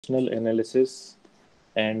Analysis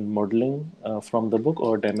and Modeling from the book,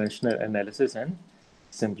 or Dimensional Analysis and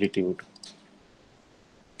Similitude.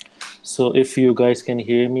 So if you guys can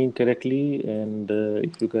hear me correctly, and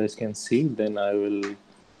if you guys can see, then I will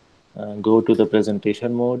go to the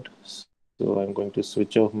presentation mode. So I'm going to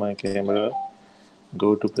switch off my camera,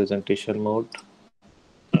 go to presentation mode,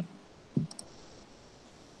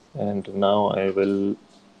 and now I will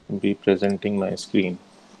be presenting my screen.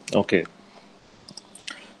 Okay,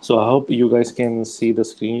 so I hope you guys can see the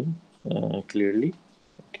screen clearly.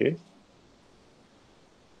 Okay.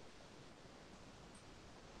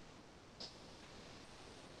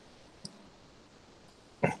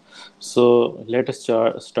 So let us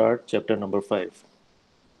start chapter number 5.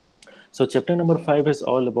 So chapter number 5 is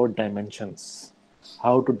all about dimensions.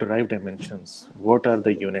 How to derive dimensions. What are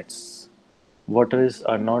the units? What is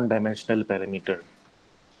a non-dimensional parameter?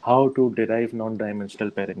 How to derive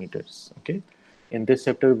non-dimensional parameters. Okay. In this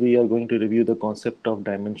chapter, we are going to review the concept of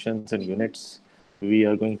dimensions and units. We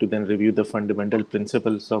are going to then review the fundamental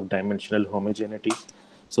principles of dimensional homogeneity.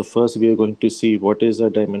 So first, we are going to see what is a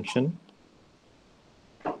dimension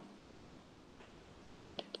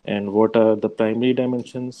and what are the primary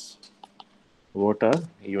dimensions, what are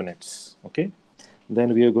units. Okay.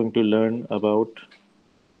 Then we are going to learn about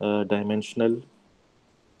dimensional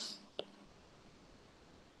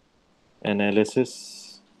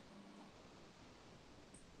analysis,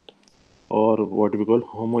 or what we call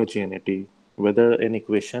homogeneity, whether an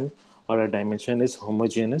equation or a dimension is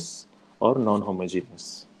homogeneous or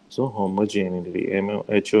non-homogeneous. So homogeneity,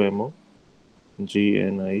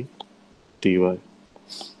 Homogenity.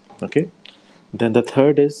 Okay. Then the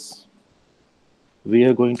third is we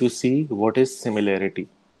are going to see what is similarity,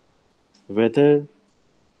 whether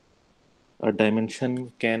a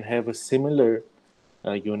dimension can have a similar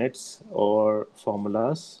units or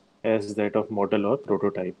formulas as that of model or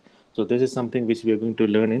prototype. So this is something which we are going to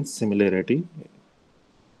learn in similarity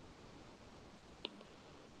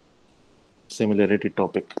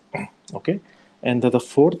topic. Okay. And the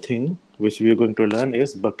fourth thing which we are going to learn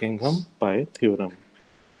is Buckingham Pi theorem.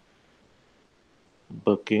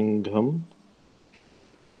 Buckingham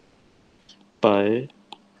Pi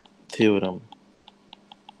theorem.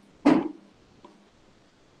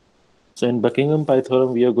 So in Buckingham Pi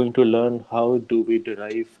theorem, we are going to learn how do we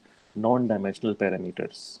derive non-dimensional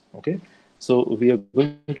parameters. Okay. So we are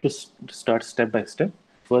going to start step by step.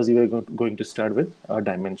 First, we are going to start with a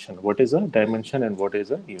dimension. What is a dimension and what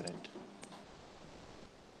is a unit?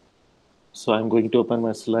 So I'm going to open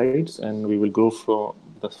my slides and we will go from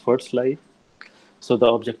the first slide. So the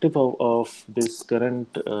objective of this current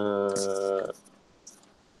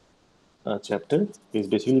chapter is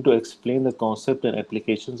basically to explain the concept and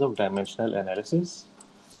applications of dimensional analysis.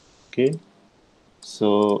 Okay.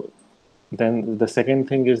 So then the second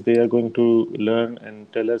thing is they are going to learn and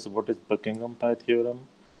tell us what is Buckingham Pi theorem.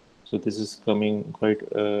 So this is coming quite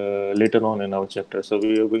later on in our chapter. So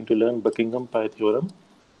we are going to learn Buckingham Pi theorem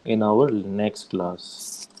in our next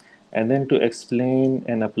class. And then to explain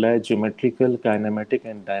and apply geometrical, kinematic,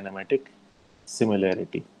 and dynamic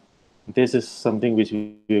similarity. This is something which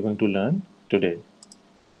we are going to learn today.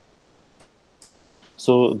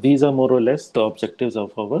 So these are more or less the objectives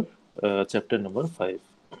of our chapter number 5.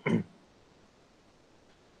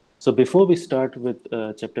 So before we start with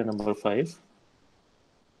chapter number 5,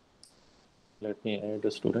 let me add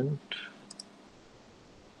a student.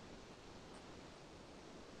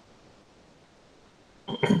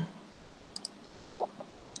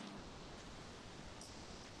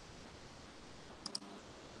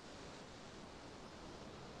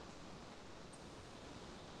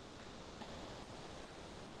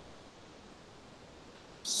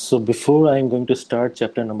 So before I'm going to start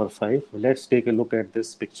chapter number 5, let's take a look at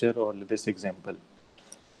this picture or this example.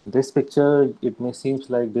 This picture, it may seem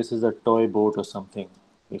like this is a toy boat or something.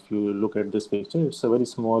 If you look at this picture, it's a very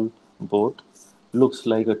small boat, looks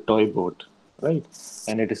like a toy boat, right?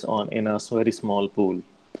 And it is on in a very small pool.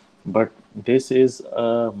 But this is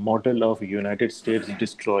a model of United States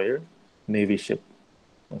destroyer Navy ship.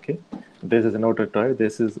 Okay, this is not a toy.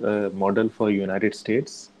 This is a model for United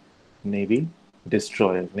States Navy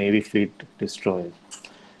destroyer, Navy fleet destroyer.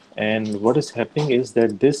 And what is happening is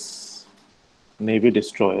that this Navy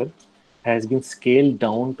destroyer has been scaled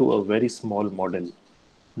down to a very small model.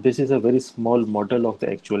 This is a very small model of the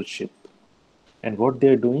actual ship. And what they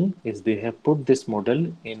are doing is they have put this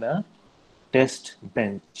model in a test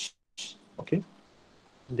bench. Okay,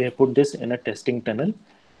 they have put this in a testing tunnel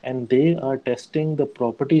and they are testing the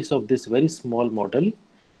properties of this very small model,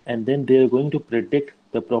 and then they are going to predict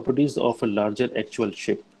the properties of a larger actual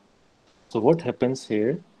ship. So what happens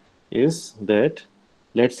here is that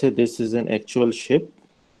Let's say this is an actual ship.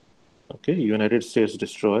 Okay, United States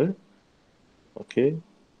destroyer. Okay,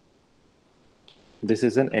 this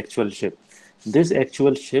is an actual ship. This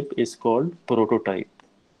actual ship is called prototype.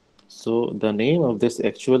 So the name of this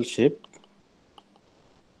actual ship,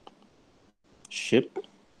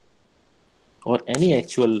 or any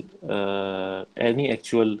actual,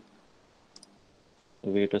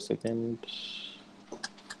 wait a second,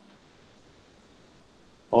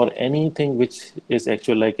 or anything which is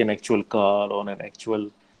actual, like an actual car or an actual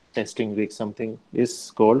testing rig, something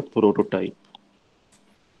is called prototype.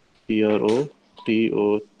 Prototype.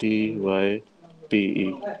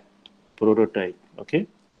 Prototype. Okay.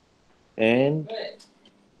 And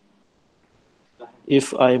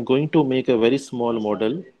if I am going to make a very small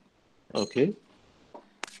model, okay,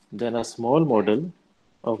 then a small model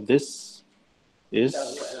of this is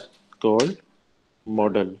called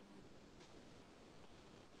model.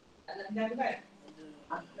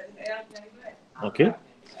 Okay.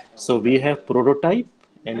 So we have prototype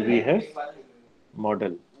and we have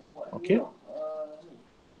model. Okay.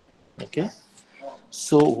 Okay.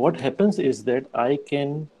 So what happens is that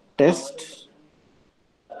test,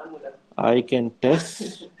 I can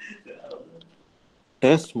test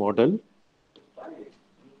model,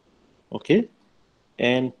 okay,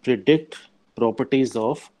 and predict properties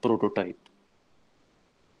of prototype.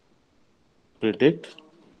 Predict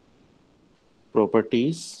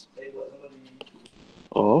properties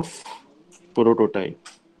of prototype.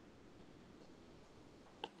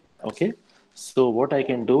 Okay. So what I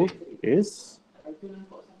can do is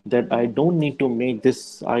that I don't need to make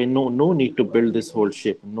this, I know no need to build this whole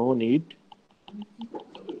ship. No need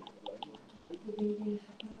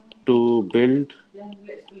to build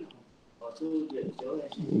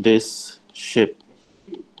this ship.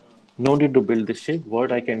 No need to build this ship.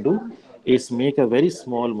 What I can do is make a very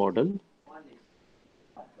small model.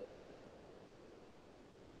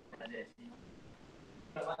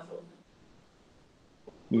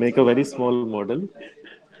 Make a very small model.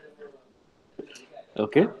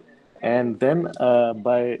 Okay. And then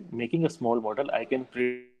by making a small model, I can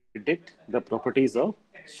predict the properties of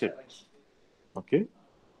ship. Okay.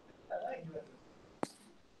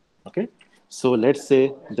 Okay. So let's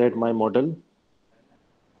say that my model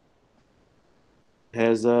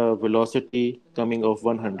has a velocity coming of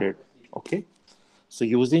 100. Okay. So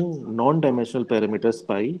using non-dimensional parameters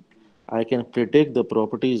pi, I can predict the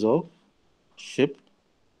properties of ship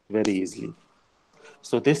very easily.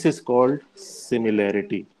 So this is called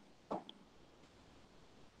similarity.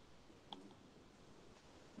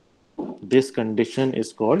 This condition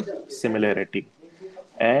is called similarity.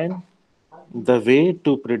 And the way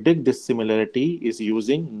to predict this similarity is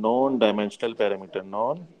using non-dimensional parameter.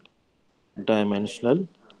 Non-dimensional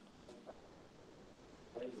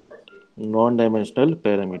non-dimensional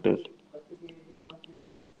parameter.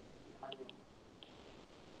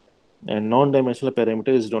 And non-dimensional parameter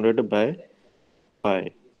is denoted by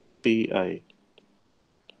pi, pi.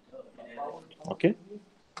 Okay.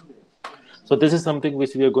 So this is something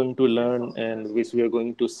which we are going to learn and which we are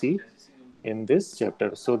going to see in this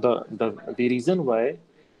chapter. So the reason why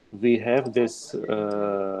we have this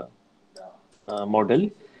model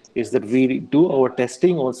is that we do our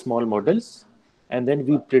testing on small models and then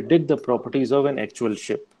we predict the properties of an actual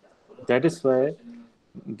ship. That is why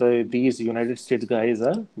these United States guys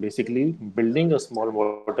are basically building a small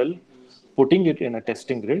model, putting it in a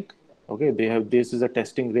testing rig. Okay, they have, this is a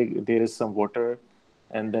testing rig. There is some water,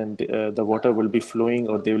 and then the water will be flowing,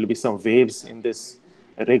 or there will be some waves in this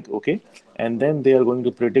rig. Okay, and then they are going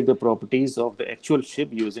to predict the properties of the actual ship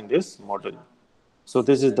using this model. So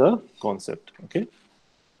this is the concept. Okay,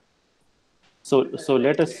 so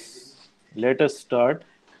let us start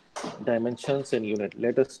dimensions and unit.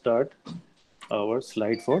 Let us start our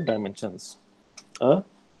slide for dimensions. A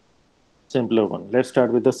simpler one. Let's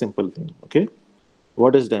start with the simple thing. Okay,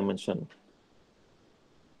 what is dimension?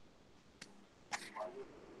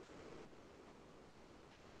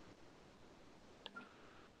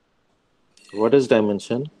 What is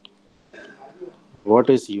dimension? What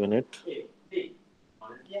is unit?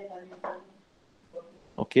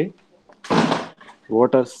 Okay,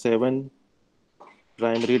 what are seven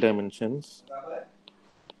primary dimensions?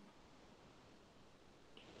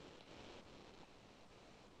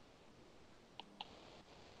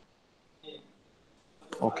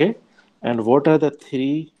 Okay, and what are the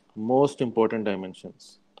three most important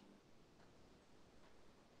dimensions?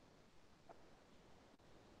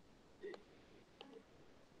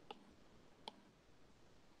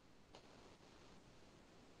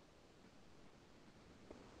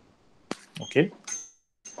 Okay,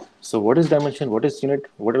 So what is dimension? What is unit?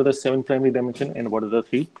 What are the 7 primary dimension and what are the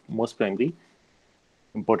 3 most primary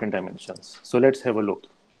important dimensions? So let's have a look.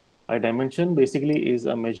 A dimension basically is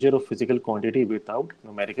a measure of physical quantity without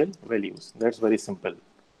numerical values. That's very simple.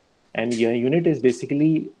 And your unit is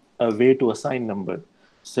basically a way to assign number.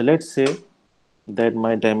 So let's say that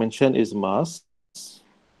my dimension is mass.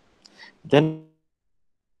 Then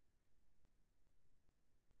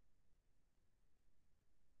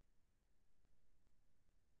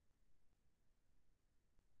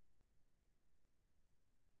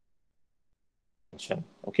I have a unit dimension.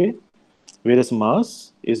 Okay. Whereas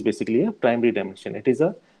mass is basically a primary dimension. It is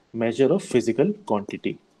a measure of physical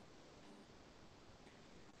quantity.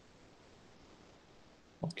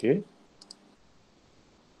 Okay.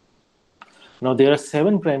 Now there are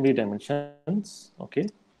 7 primary dimensions. Okay.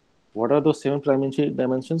 What are those 7 primary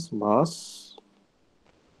dimensions? Mass,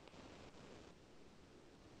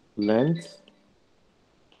 length,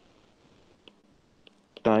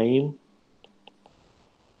 time,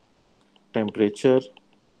 temperature,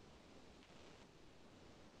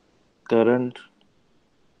 current,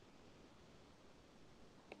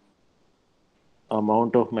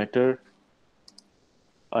 amount of matter,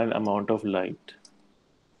 and amount of light.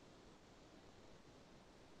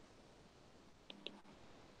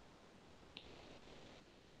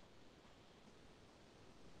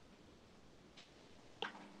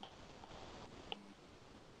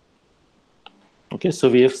 Okay, so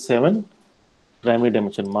we have 7 primary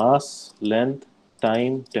dimension: mass, length,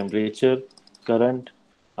 time, temperature, current,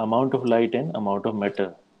 amount of light, and amount of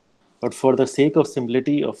matter. But for the sake of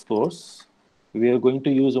simplicity, of course, we are going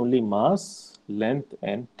to use only mass, length,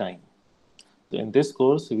 and time. So in this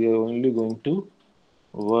course, we are only going to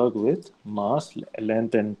work with mass,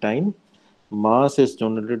 length, and time. Mass is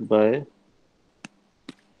denoted by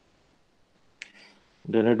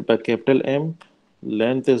capital M,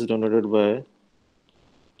 length is denoted by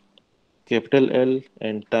capital L,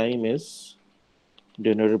 and time is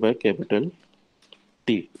denoted by capital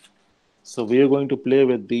T. So we are going to play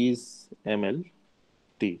with these ML,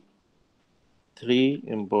 T, 3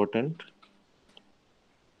 important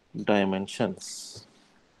dimensions.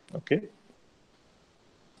 Okay.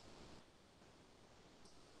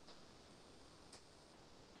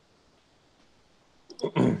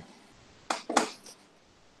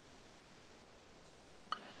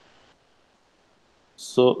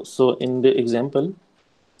 So in the example,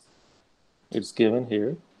 it's given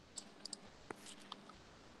here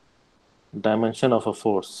dimension of a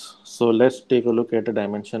force. So let's take a look at the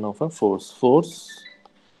dimension of a force. Force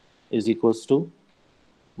is equals to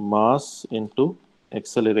mass into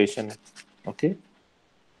acceleration. Okay.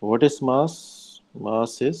 What is mass?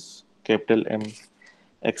 Mass is capital M.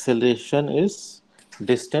 Acceleration is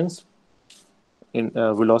distance in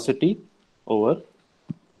velocity over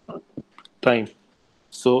time.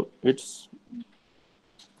 So it's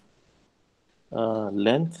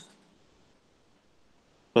length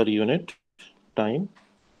per unit time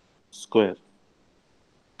square.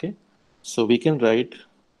 Okay. So we can write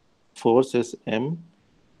force is M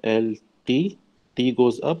L T. T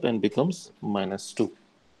goes up and becomes -2.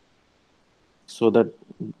 So that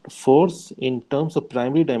force in terms of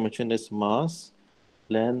primary dimension is mass,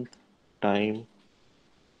 length, time,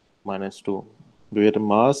 -2. Where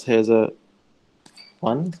mass has a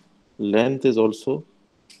 1, length is also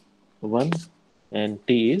 1, and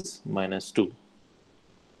T is -2.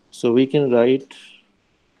 So we can write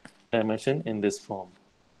dimension in this form.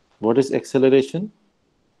 What is acceleration?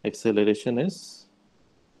 Acceleration is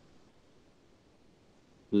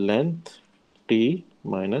length T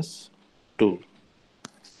minus 2.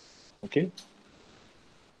 Okay.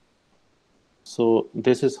 So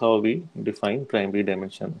this is how we define primary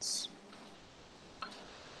dimensions.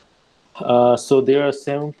 So there are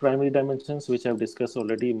 7 primary dimensions which I've discussed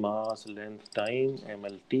already: mass, length, time,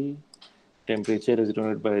 MLT. Temperature is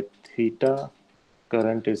denoted by theta.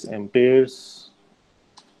 Current is amperes.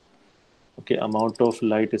 Okay, amount of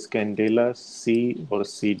light is candela, C or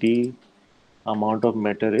CD. Amount of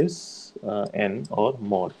matter is N or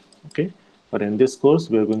mole. Okay, but in this course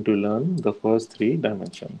we are going to learn the first 3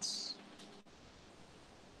 dimensions.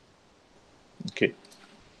 Okay,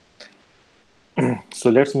 so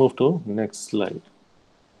let's move to next slide.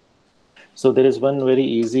 So there is one very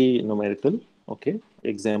easy numerical. Okay,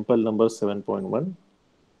 example number 7.1.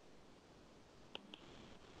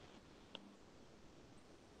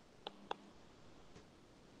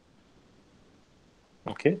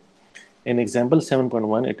 Okay, in example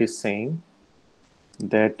 7.1, it is saying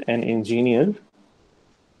that an engineer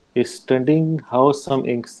is studying how some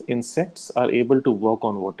insects are able to walk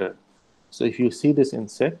on water. So if you see this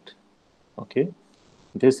insect, okay,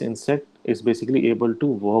 This insect is basically able to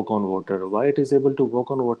walk on water. Why it is able to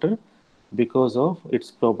walk on water? Because of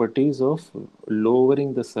its properties of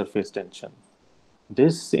lowering the surface tension.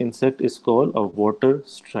 This insect is called a water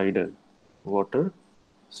strider. Water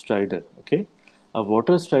strider. Okay. A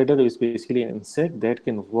water strider is basically an insect that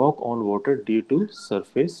can walk on water due to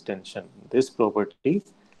surface tension. This property,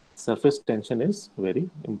 surface tension, is very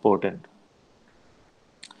important.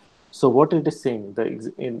 So what it is saying,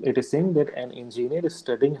 it is saying that an engineer is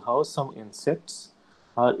studying how some insects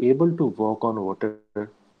are able to walk on water,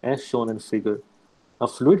 as shown in figure. A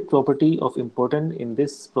fluid property of important in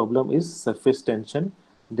this problem is surface tension,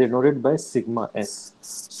 denoted by sigma s.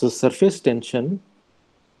 So surface tension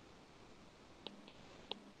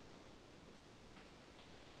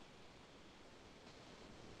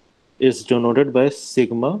is denoted by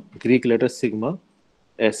sigma, Greek letter sigma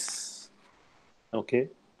s. Okay,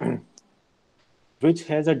 which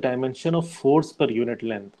has a dimension of force per unit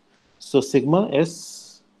length. So sigma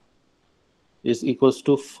s is equals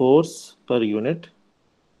to force per unit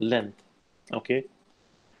length. Okay,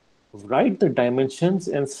 write the dimensions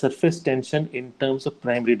and surface tension in terms of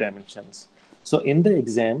primary dimensions. So in the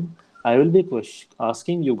exam, I will be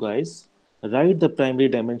asking you guys, write the primary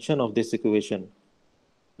dimension of this equation.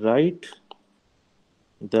 Write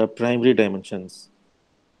the primary dimensions.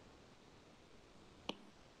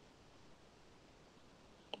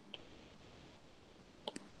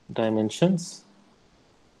 Dimensions.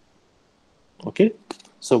 Okay.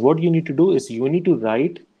 So what you need to do is you need to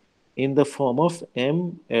write in the form of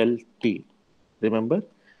MLT. Remember,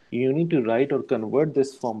 you need to write or convert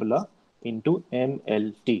this formula into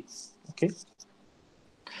MLT. Okay.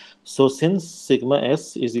 So since sigma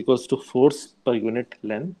s is equals to force per unit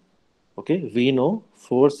length, okay, we know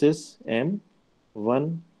force is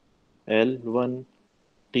m1 L1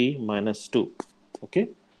 T minus 2, okay,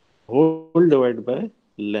 whole divided by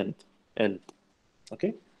length L,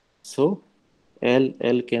 okay. So L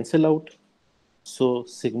cancel out. So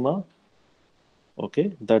sigma,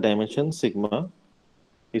 okay, the dimension sigma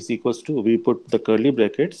is equals to, we put the curly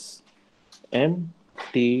brackets, m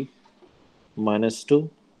t minus 2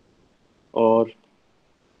 or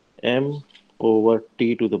m over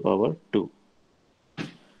t to the power 2.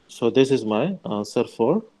 So this is my answer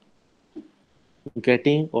for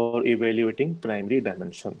getting or evaluating primary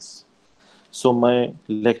dimensions. So my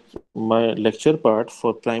lecture part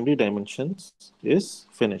for primary dimensions is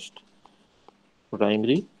finished.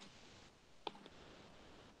 Primary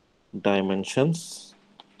dimensions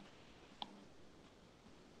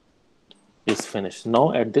is finished.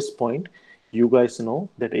 Now at this point, you guys know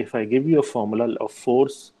that if I give you a formula of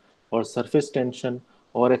force or surface tension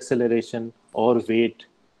or acceleration or weight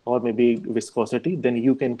or maybe viscosity, then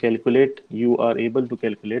you are able to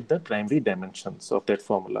calculate the primary dimensions of that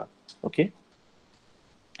formula. Okay.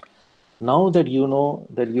 Now that you know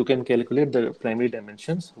that you can calculate the primary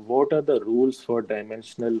dimensions, what are the rules for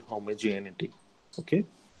dimensional homogeneity? Okay.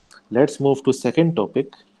 Let's move to second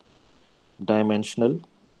topic, dimensional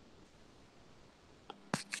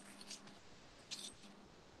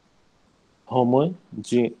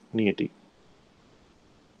homogeneity.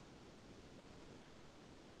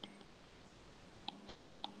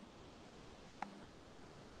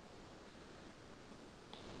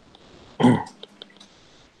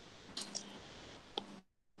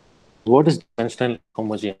 What is dimensional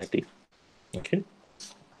homogeneity? Okay.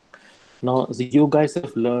 Now, you guys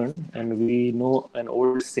have learned, and we know an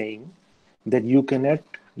old saying that you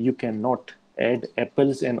cannot add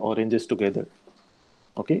apples and oranges together.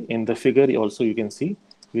 Okay. In the figure, also you can see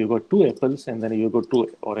we've got two apples and then you've got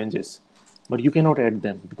two oranges, but you cannot add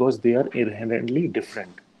them because they are inherently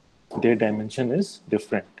different. Their dimension is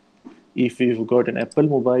different. If you've got an Apple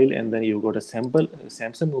mobile and then you've got a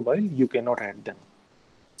Samsung mobile, you cannot add them.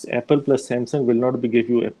 Apple plus Samsung will not give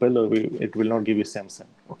you Apple or it will not give you Samsung.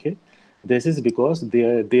 Okay, this is because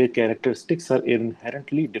their characteristics are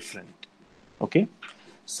inherently different. Okay,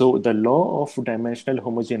 so the law of dimensional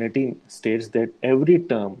homogeneity states that every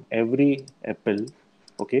term, every apple,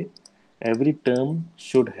 okay, every term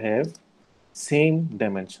should have same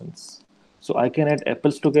dimensions. So I can add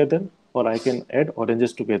apples together or I can add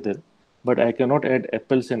oranges together, but I cannot add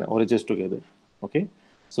apples and oranges together. Okay.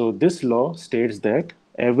 So this law states that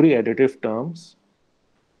every additive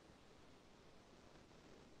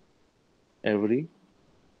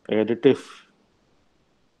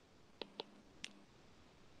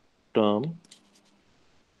term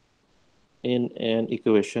in an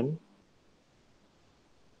equation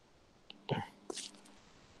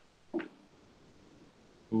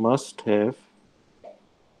must have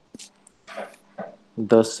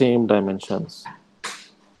the same dimensions.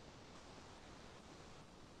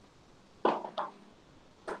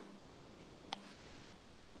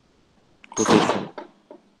 rotation.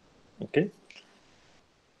 Okay.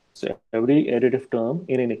 So every additive term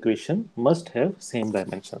in an equation must have same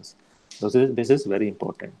dimensions. This is very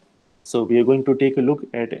important. So we are going to take a look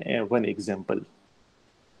at one example.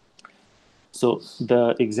 So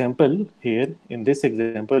the example here, in this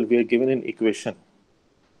example, we are given an equation.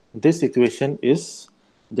 This equation is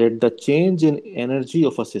that the change in energy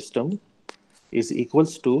of a system is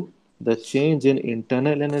equals to the change in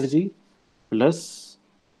internal energy plus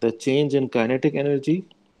the change in kinetic energy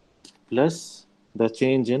plus the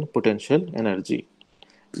change in potential energy.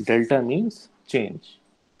 Delta means change.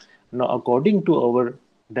 Now, according to our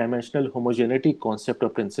dimensional homogeneity concept or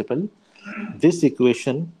principle, this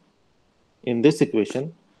equation, in this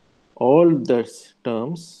equation, all the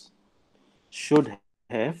terms should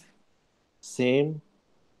have same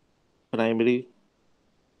primary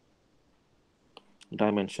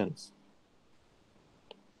dimensions.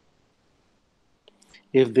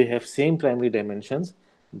 If they have same primary dimensions,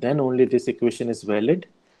 then only this equation is valid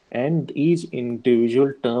and each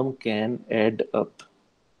individual term can add up.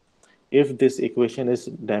 If this equation is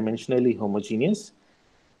dimensionally homogeneous,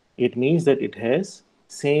 it means that it has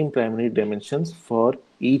same primary dimensions for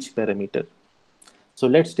each parameter. So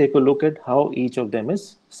let's take a look at how each of them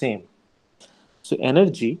is same. So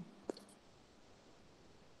energy,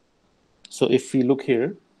 so if we look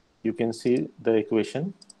here, you can see the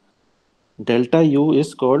equation. Delta U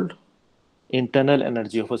is called internal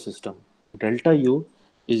energy of a system. Delta U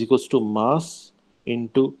is equals to mass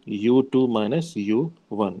into U2 minus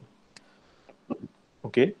U1.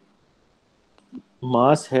 Okay.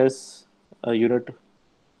 Mass has a unit.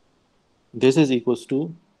 This is equals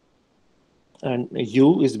to, and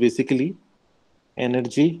U is basically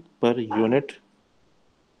energy per unit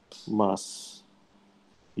mass.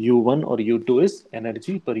 U1 or U2 is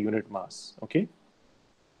energy per unit mass. Okay.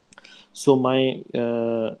 So my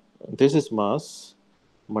this is mass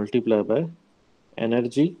multiplied by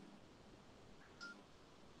energy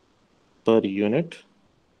per unit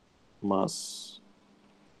mass.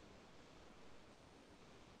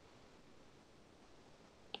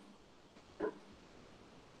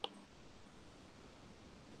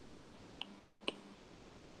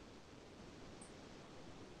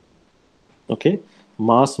 Okay,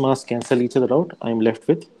 mass cancel each other out. I'm left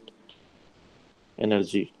with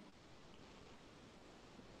energy.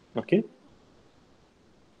 Okay,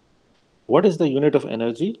 what is the unit of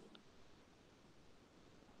energy?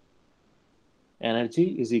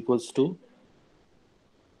 Energy is equals to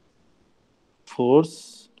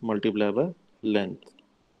force multiplied by length.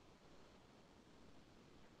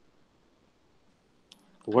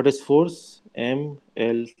 What is force?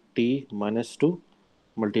 MLT minus 2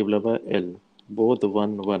 multiplied by L. Both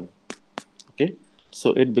 1, 1. Okay,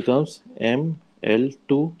 so it becomes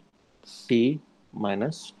ML2T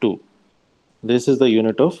minus 2. This is the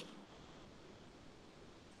unit of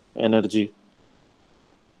energy.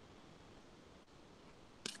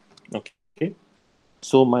 Okay,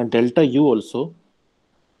 so my delta U also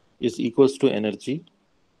is equals to energy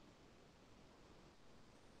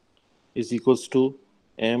is equals to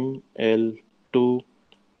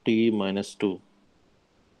ML2T minus 2.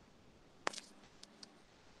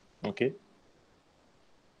 Okay,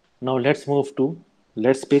 now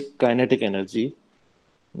let's pick kinetic energy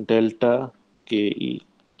delta KE.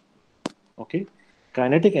 Okay,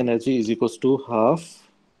 kinetic energy is equals to half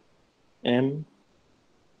M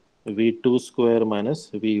V2 square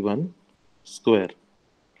minus V1 square.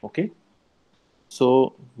 Okay,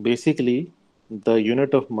 so basically the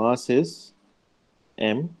unit of mass is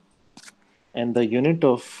M and the unit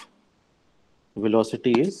of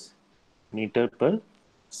velocity is meter per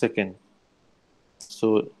second.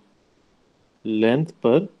 So length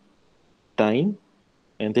per time,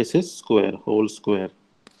 and this is square, whole square.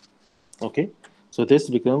 Okay, so this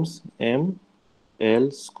becomes M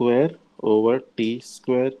L square over T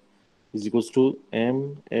square is equals to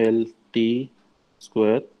M L T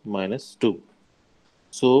square minus 2.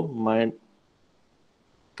 So my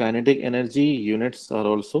kinetic energy units are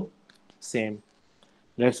also same.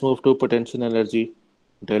 Let's move to potential energy.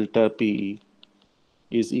 Delta PE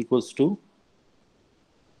is equals to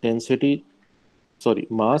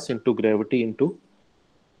mass into gravity into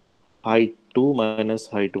height 2 minus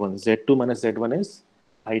height 1. Z2 minus Z1 is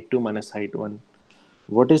height 2 minus height 1.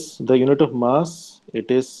 What is the unit of mass?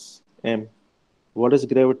 It is M. What is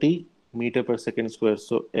gravity? Meter per second square.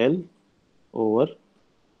 So L over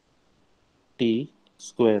T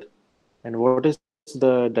square. And what is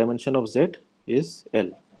the dimension of Z? Is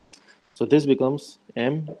L. So this becomes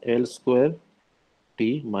M L square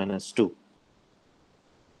T minus 2.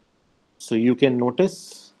 So you can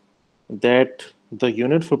notice that the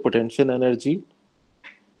unit for potential energy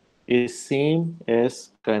is same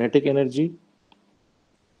as kinetic energy.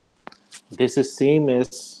 This is same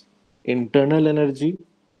as internal energy,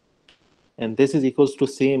 and this is equals to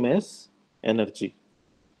same as energy.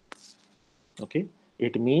 Okay,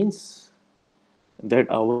 it means that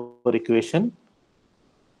our equation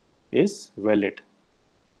is valid.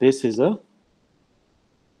 This is a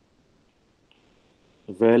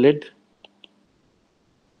valid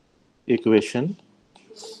equation,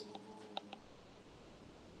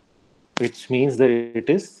 which means that it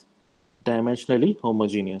is dimensionally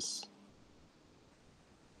homogeneous.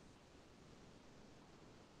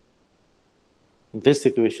 This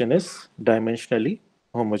equation is dimensionally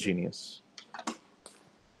homogeneous.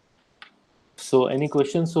 So, any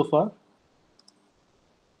questions so far?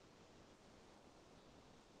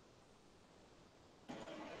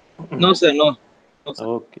 No, sir, no. No, sir.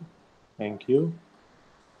 Okay, thank you.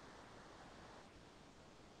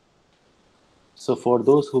 So, for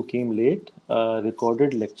those who came late, a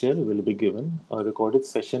recorded lecture will be given, a recorded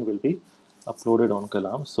session will be uploaded on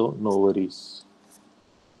Kalam, so no worries.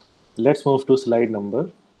 Let's move to slide number,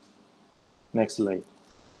 next slide.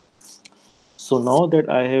 So, now that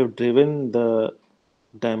I have driven the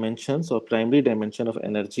dimensions or primary dimension of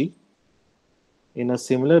energy in a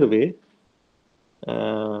similar way,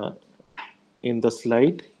 uh, in the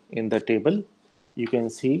slide, in the table, you can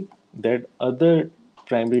see that other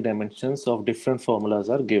primary dimensions of different formulas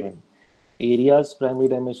are given. Area's primary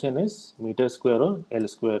dimension is meter square or L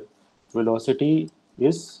square. Velocity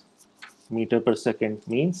is meter per second,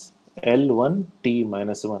 means L1 T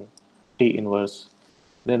minus 1, T inverse.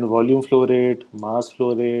 Then volume flow rate, mass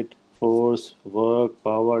flow rate, force, work,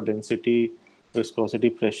 power, density,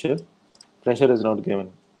 viscosity, pressure. Pressure is not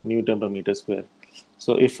given, Newton per meter square.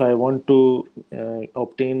 So if I want to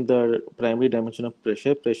obtain the primary dimension of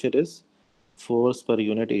pressure, pressure is force per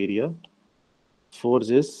unit area. Force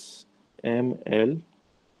is ml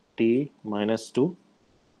t minus 2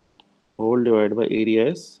 whole divided by area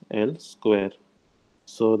is L square.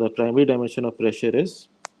 So the primary dimension of pressure is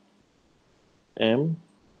m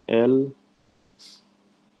L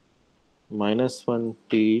minus 1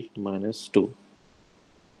 T minus 2.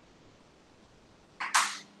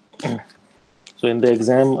 So in the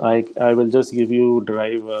exam, I will just give you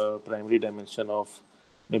derive a primary dimension of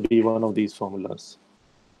maybe one of these formulas.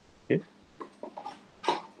 Okay.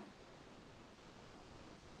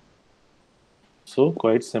 So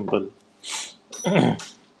quite simple.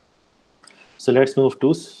 So let's move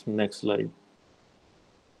to next slide.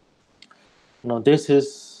 Now this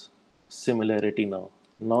is similarity now.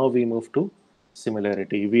 Now we move to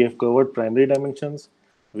similarity. We have covered primary dimensions.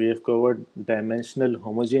 We have covered dimensional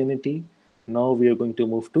homogeneity. Now we are going to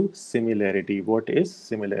move to similarity. What is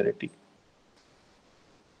similarity?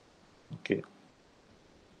 Okay.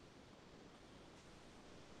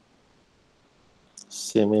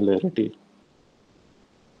 Similarity.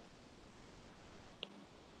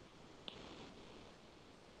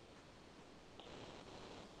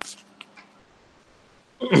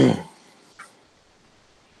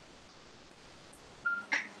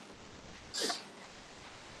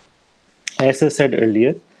 As I said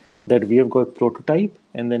earlier, that we have got prototype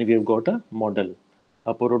and then we have got a model.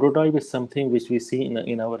 A prototype is something which we see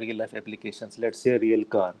in our real life applications, let's say a real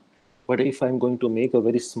car. But if I'm going to make a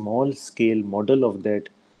very small scale model of that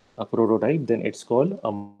a prototype, then it's called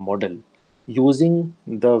a model. Using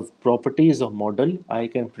the properties of model, I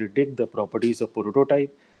can predict the properties of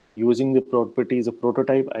prototype. Using the properties of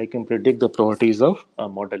prototype, I can predict the properties of a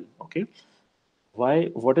model. Okay. Why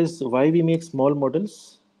we make small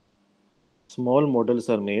models? Small models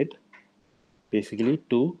are made basically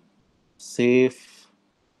to save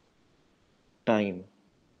time.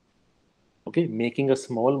 Okay, making a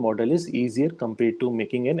small model is easier compared to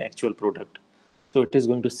making an actual product. So it is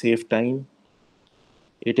going to save time.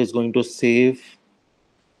 It is going to save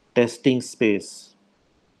testing space.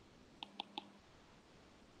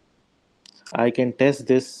 I can test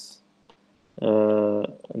this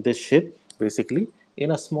ship basically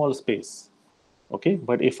in a small space. Okay,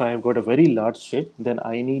 but if I have got a very large ship, then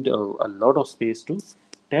I need a lot of space to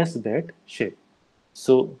test that ship.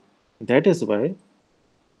 So that is why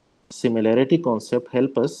similarity concept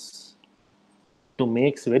help us to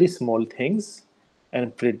make very small things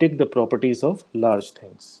and predict the properties of large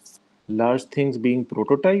things. Large things being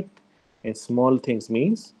prototype and small things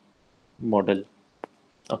means model.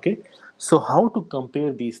 Okay, so how to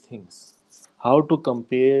compare these things? How to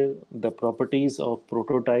compare the properties of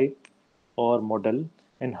prototype or model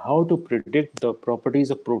and how to predict the properties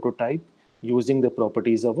of prototype using the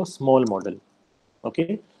properties of a small model.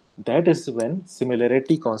 Okay, that is when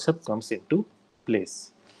similarity concept comes into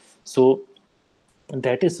place. So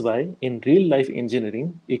that is why in real life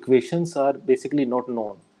engineering, equations are basically not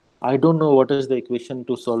known. I don't know what is the equation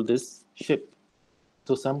to solve this ship.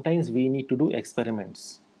 So sometimes we need to do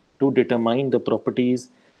experiments to determine the properties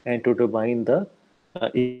and to determine the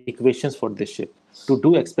equations for this ship. To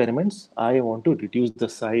do experiments, I want to reduce the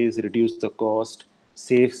size, reduce the cost,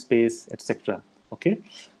 save space, etc. Okay,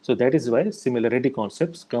 so that is why similarity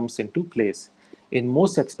concepts comes into place. In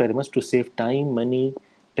most experiments, to save time, money,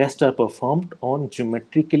 tests are performed on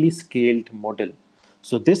geometrically scaled model.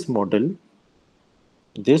 So this model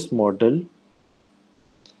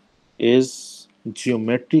is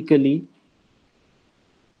geometrically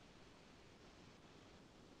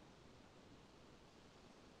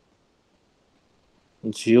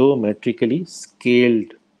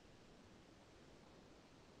scaled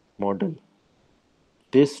model.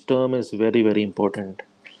 This term is very, very important.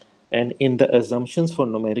 And in the assumptions for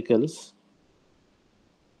numericals,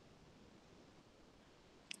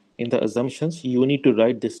 in the assumptions, you need to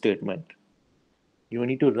write this statement. You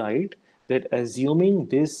need to write that assuming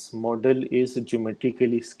this model is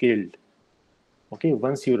geometrically scaled. Okay,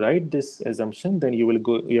 once you write this assumption, then you are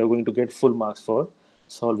going to get full marks for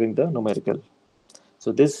solving the numerical.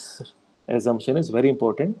 So this assumption is very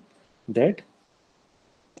important, that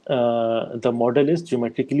the model is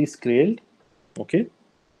geometrically scaled. Okay,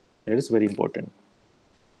 that is very important.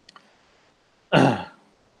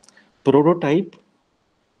 Prototype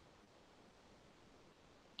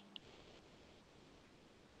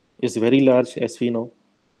is very large, as we know.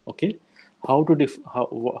 Okay, how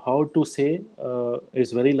to say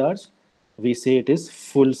is very large? We say it is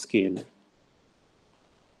full scale.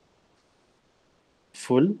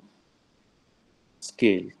 Full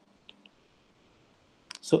scale.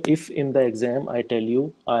 So if in the exam I tell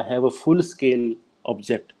you I have a full scale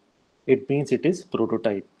object, it means it is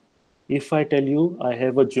prototype. If I tell you I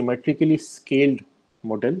have a geometrically scaled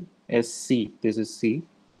model, SC, this is C,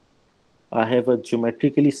 I have a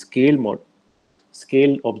geometrically scale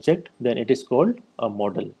object, then it is called a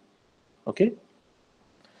model. Okay.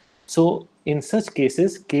 So in such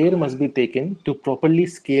cases, care must be taken to properly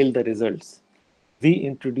scale the results. We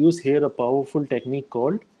introduce here a powerful technique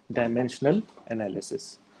called dimensional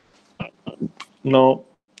analysis. Now,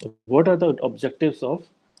 what are the objectives of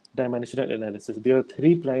dimensional analysis? There are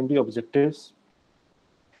three primary objectives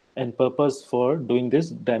and purpose for doing this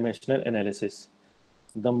dimensional analysis.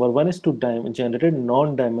 Number one is to generate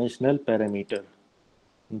non-dimensional parameter.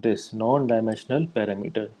 This non-dimensional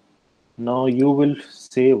parameter. Now you will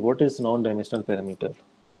say, what is non-dimensional parameter,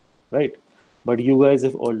 right? But you guys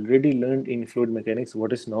have already learned in fluid mechanics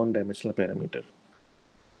what is non-dimensional parameter.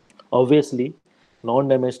 Obviously,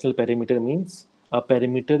 non-dimensional parameter means a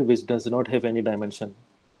parameter which does not have any dimension.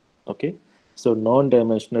 Okay, so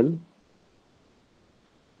non-dimensional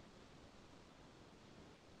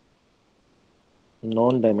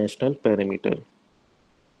parameter.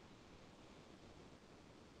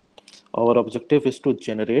 Our objective is to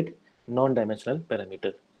generate non-dimensional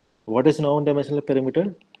parameter. What is non-dimensional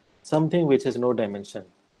parameter? Something which has no dimension.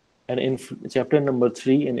 And in chapter number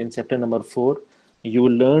 3 and in chapter number 4, you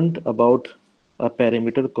learned about a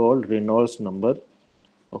parameter called Reynolds number.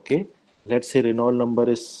 Okay, let's say Reynolds number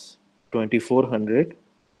is 2400,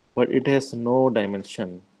 but it has no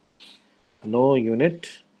dimension, no unit,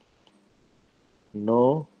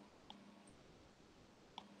 no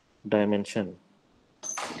dimension.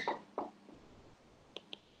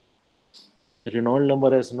 Reynolds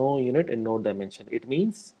number has no unit and no dimension. It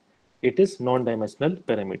means it is non-dimensional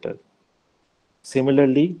parameter.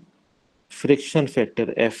 Similarly, friction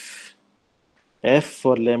factor F. F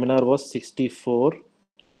for laminar was 64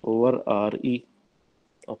 over RE.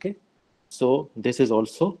 Okay, so this is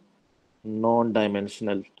also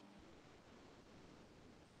non-dimensional.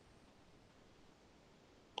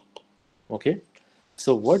 Okay,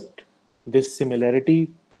 so what this similarity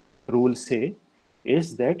rule say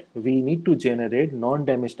is that we need to generate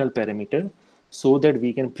non-dimensional parameter so that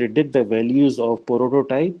we can predict the values of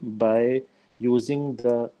prototype by using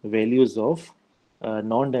the values of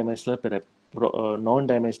non-dimensional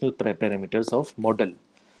parameters of model.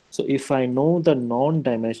 So if I know the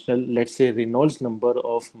non-dimensional, let's say Reynolds number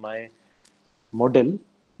of my model,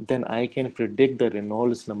 then I can predict the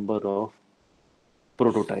Reynolds number of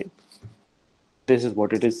prototype. This is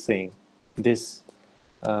what it is saying. This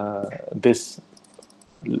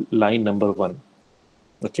line number 1.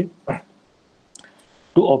 Okay.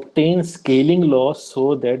 To obtain scaling law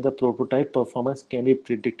so that the prototype performance can be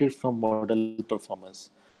predicted from model performance.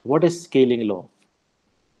 What is scaling law?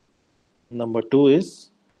 Number 2 is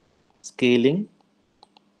scaling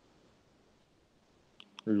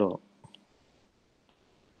law.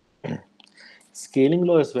 Scaling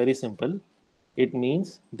law is very simple. It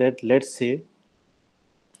means that, let's say,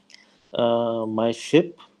 my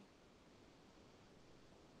ship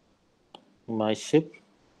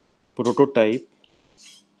prototype,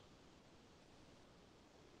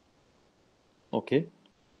 okay,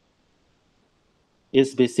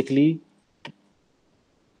 is basically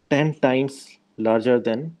 10 times larger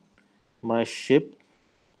than my ship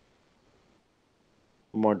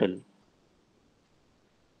model.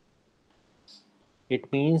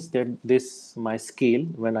 It means that this my scale,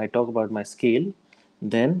 when I talk about my scale,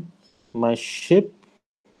 then my ship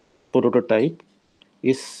prototype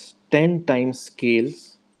is 10 times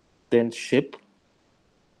scales than ship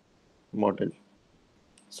model.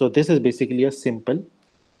 So this is basically a simple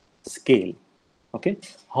scale. Okay,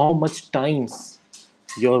 how much times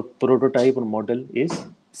your prototype or model is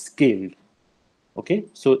scaled. Okay,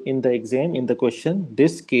 so in the exam, in the question,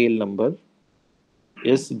 this scale number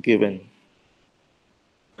is given.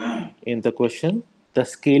 In the question, the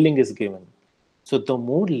scaling is given. So the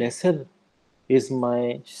more lesser is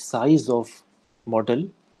my size of model,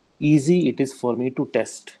 easy it is for me to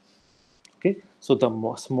test. Okay, so the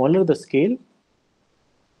more smaller the scale,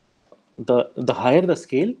 the higher the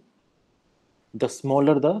scale, the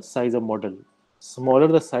smaller the size of model. Smaller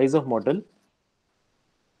the size of model,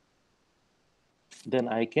 then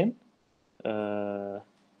I can uh,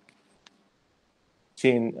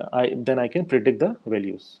 change. Then I can predict the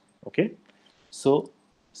values. Okay, so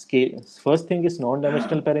scale. First thing is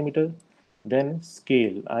non-dimensional parameter, then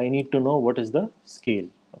scale. I need to know what is the scale.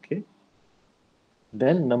 Okay,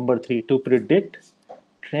 then number three, to predict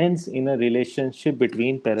trends in a relationship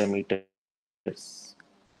between parameters.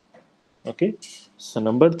 Okay, so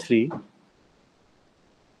number three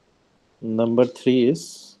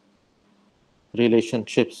is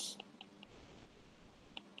relationships.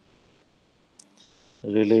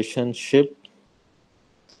 Relationship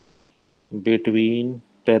between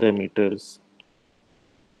parameters.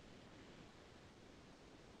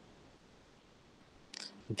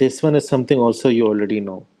 This one is something also you already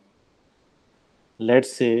know.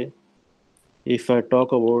 Let's say if I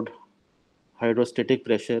talk about hydrostatic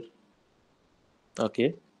pressure,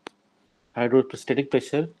 okay, hydrostatic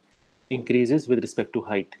pressure increases with respect to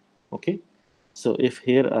height. Okay, so if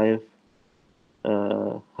here I have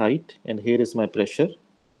height and here is my pressure.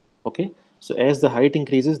 Okay, so as the height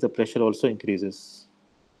increases, the pressure also increases.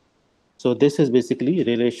 So this is basically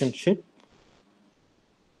relationship.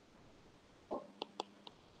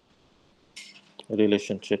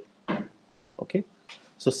 Okay,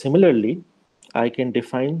 so similarly, I can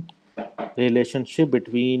define relationship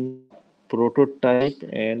between prototype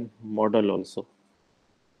and model also.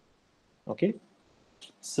 Okay,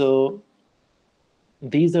 so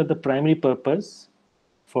these are the primary purpose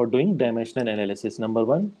for doing dimensional analysis. Number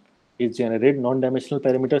one is generate non-dimensional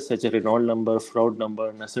parameters such as Reynolds number, Froude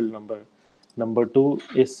number, Nusselt number. Number two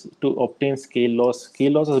is to obtain scale loss.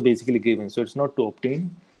 Scale loss is basically given, so it's not to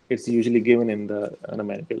obtain, it's usually given in the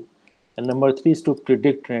numerical. And number three is to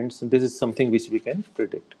predict trends. This is something which we can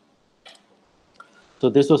predict. So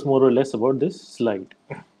this was more or less about this slide.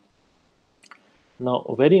 Now,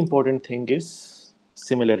 a very important thing is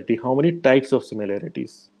similarity. How many types of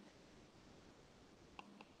similarities?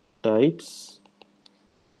 Types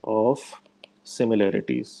of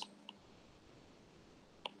similarities.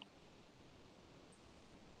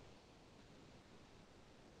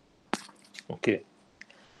 Okay.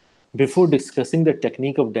 Before discussing the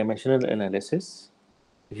technique of dimensional analysis,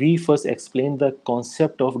 we first explain the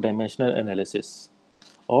concept of dimensional analysis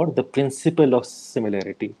or the principle of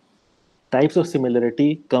similarity. Types of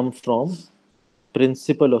similarity come from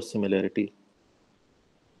principle of similarity.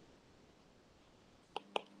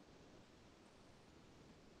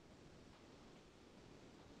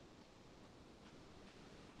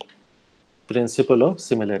 Principle of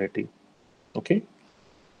similarity. Okay.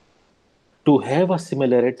 To have a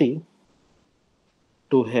similarity,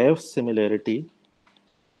 to have similarity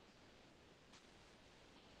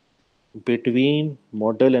between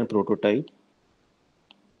model and prototype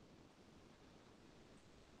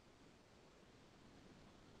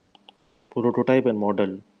and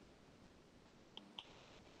model,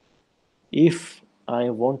 if I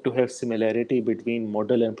want to have similarity between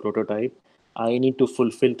model and prototype, I need to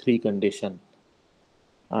fulfill three conditions.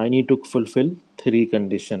 I need to fulfill three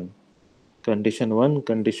conditions. Condition 1,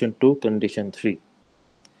 condition 2, condition 3.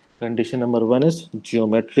 Condition number 1 is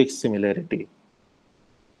geometric similarity.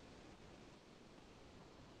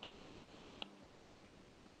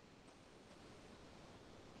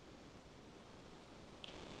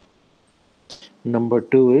 Number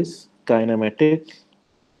 2 is kinematic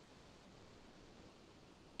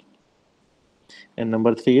And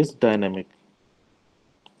number 3 is dynamic.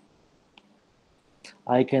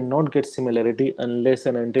 I cannot get similarity unless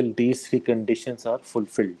and until these three conditions are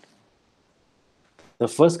fulfilled. The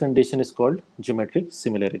first condition is called geometric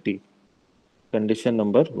similarity. Condition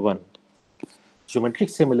number 1. Geometric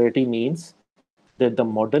similarity means that the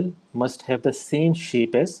model must have the same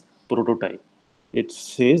shape as prototype. It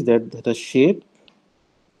says that the shape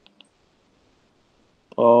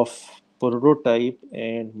of prototype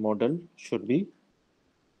and model should be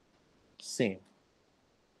same.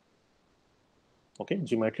 Okay,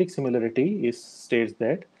 geometric similarity states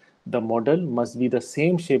that the model must be the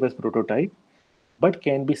same shape as prototype but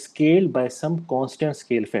can be scaled by some constant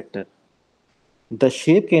scale factor. The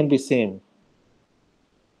shape can be same,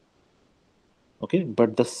 okay,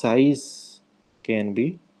 but the size can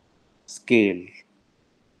be scaled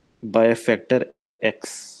by a factor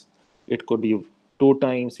x. It could be 2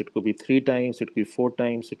 times, it could be 3 times, it could be 4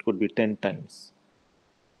 times, it could be 10 times.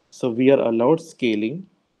 So we are allowed scaling,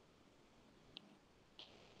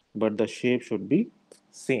 but the shape should be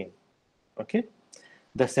same. Okay.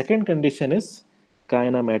 The second condition is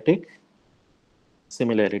kinematic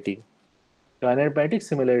similarity. Kinematic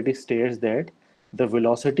similarity states that the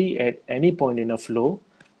velocity at any point in a flow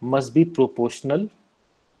must be proportional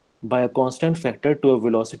by a constant factor to a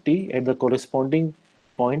velocity at the corresponding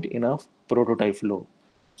point in a prototype flow.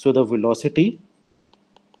 So the velocity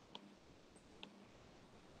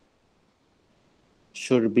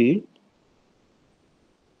should be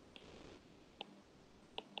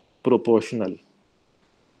proportional.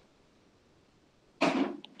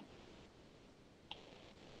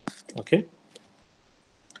 Okay.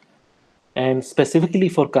 And specifically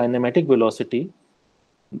for kinematic velocity,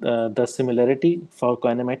 the similarity for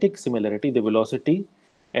kinematic similarity, the velocity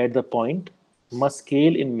at the point must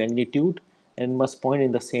scale in magnitude and must point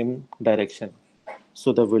in the same direction.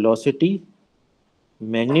 So the velocity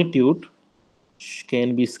magnitude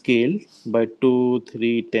can be scaled by 2,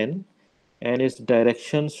 3, 10, and its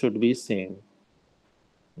direction should be same.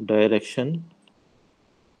 Direction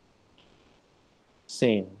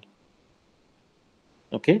same.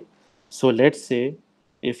 Okay. So let's say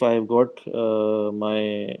if I've got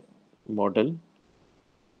my model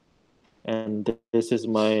and this is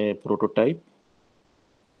my prototype,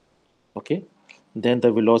 okay, then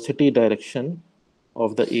the velocity direction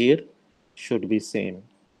of the air should be same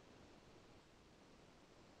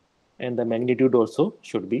and the magnitude also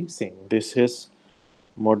should be same. This is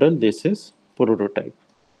model, this is prototype.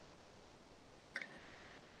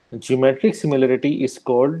 Geometric similarity is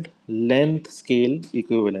called length scale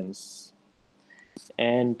equivalence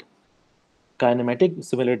and kinematic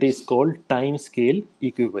similarity is called time scale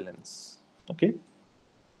equivalence. Okay,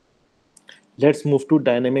 let's move to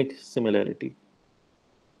dynamic similarity.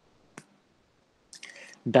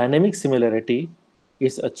 Dynamic similarity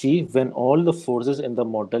is achieved when all the forces in the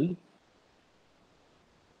model,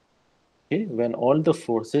 okay, when all the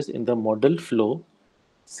forces in the model flow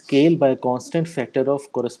scale by a constant factor of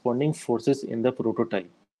corresponding forces in the prototype.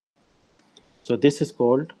 So this is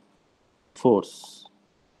called force.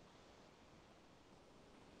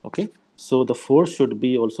 Okay, so the force should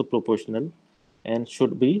be also proportional and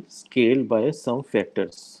should be scaled by some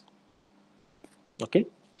factors. Okay,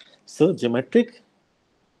 so geometric,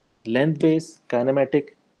 length base,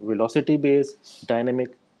 kinematic, velocity base,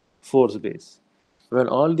 dynamic, force base. When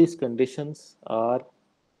all these conditions are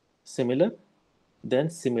similar,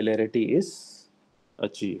 then similarity is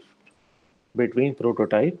achieved between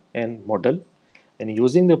prototype and model. And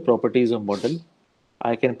using the properties of model,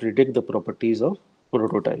 I can predict the properties of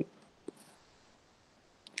prototype.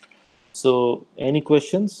 So any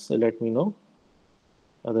questions, let me know.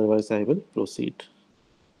 Otherwise, I will proceed.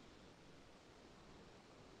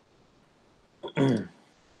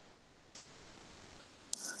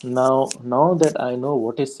 Now that I know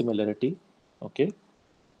what is similarity, okay,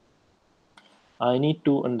 I need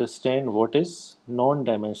to understand what is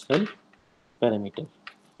non-dimensional parameter.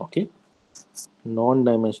 Okay,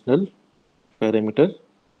 non-dimensional parameter.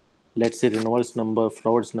 Let's say Reynolds number,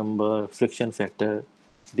 Froude's number, friction factor.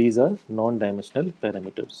 These are non-dimensional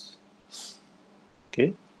parameters.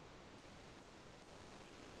 Okay,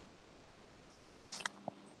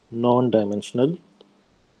 non-dimensional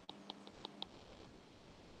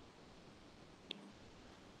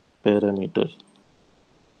parameter.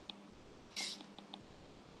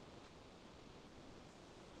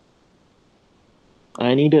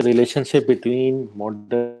 I need a relationship between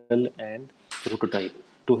model and prototype.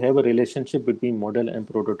 To have a relationship between model and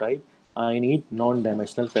prototype, I need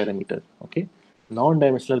non-dimensional parameter. Okay,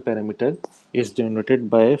 non-dimensional parameter is denoted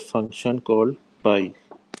by a function called pi.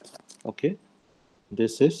 Okay,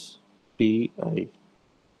 this is pi.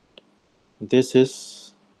 This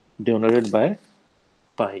is denoted by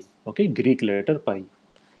pi. Okay, Greek letter pi.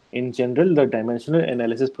 In general, the dimensional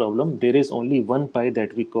analysis problem, there is only one pi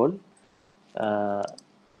that we call uh,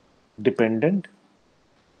 dependent,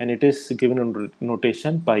 and it is given in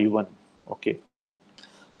notation pi1. Okay,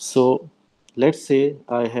 so let's say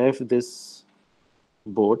I have this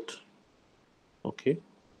boat. Okay,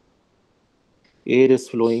 air is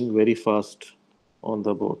flowing very fast on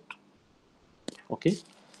the boat. Okay,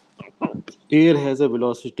 air has a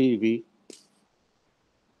velocity v.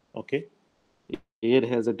 Okay, air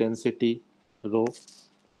has a density rho.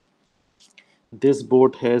 This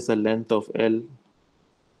boat has a length of L.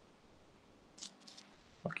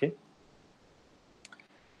 Okay,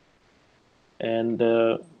 and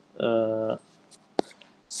uh,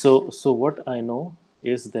 so what I know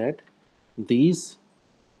is that these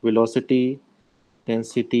velocity,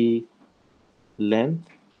 density, length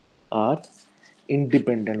are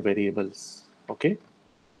independent variables. Okay,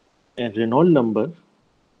 and Reynolds number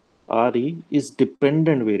Re is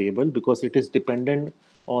dependent variable because it is dependent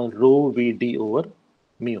on rho Vd over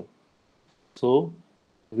mu. So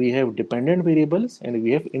we have dependent variables and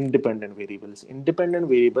we have independent variables. Independent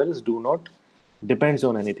variables do not depends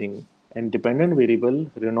on anything, and dependent variable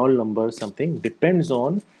Reynolds number something depends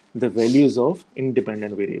on the values of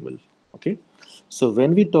independent variable. Okay, so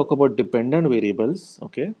when we talk about dependent variables,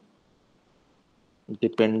 okay,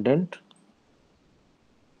 dependent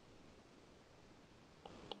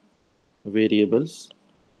variables,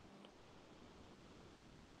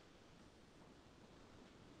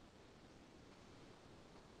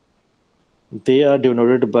 they are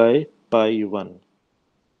denoted by pi1.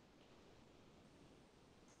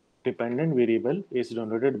 Dependent variable is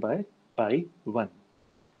denoted by pi1,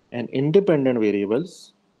 and independent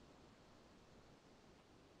variables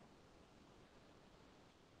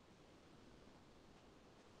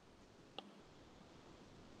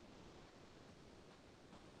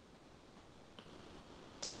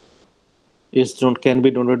can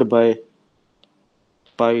be denoted by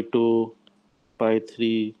pi2,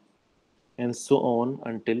 pi3, and so on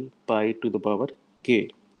until pi to the power k.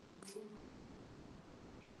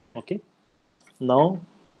 Okay, now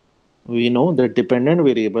we know that dependent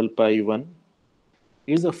variable pi1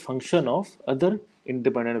 is a function of other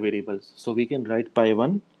independent variables. So we can write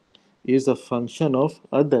pi1 is a function of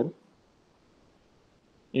other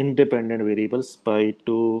independent variables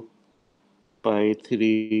pi2,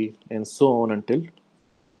 pi3, and so on until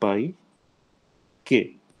pi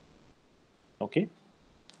k. Okay,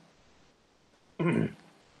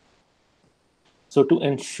 so to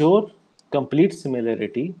ensure complete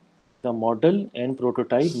similarity, the model and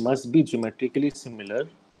prototype must be geometrically similar,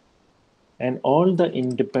 and all the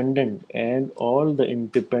independent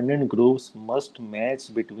groups must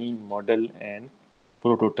match between model and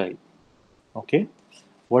prototype. Okay,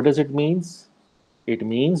 what does it means? It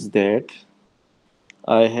means that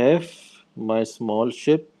I have my small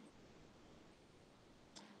ship,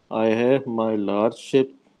 I have my large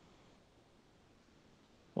ship.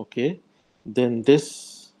 Okay, then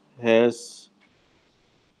this has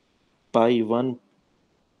pi1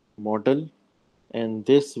 model, and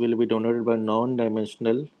this will be denoted by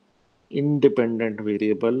non-dimensional independent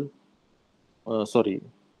variable. Sorry,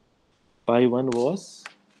 pi1 was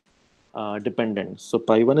dependent. So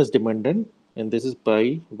pi1 is dependent, and this is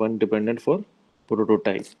pi1 dependent for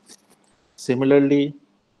prototype. Similarly,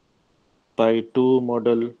 pi2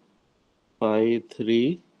 model,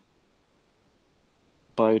 pi3,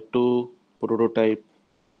 pi2 prototype,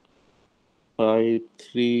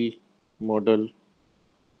 pi3 model,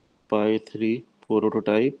 pi3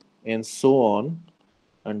 prototype, and so on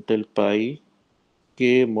until pi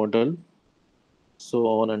k model, so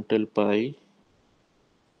on until p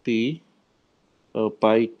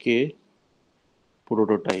pi k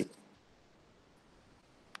prototype.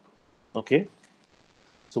 Okay,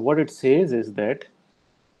 so what it says is that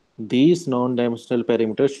these non-dimensional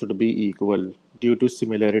parameters should be equal due to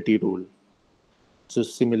similarity rule. So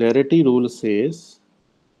similarity rule says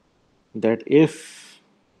that if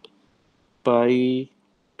pi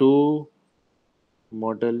 2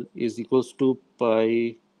 model is equals to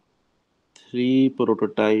pi 3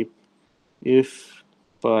 prototype, if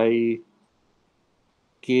pi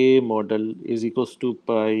k model is equals to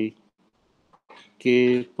pi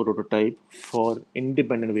k prototype for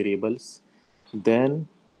independent variables, then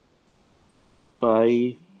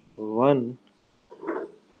pi 1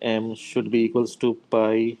 m should be equals to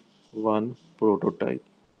pi 1 prototype.